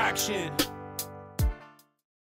some traction.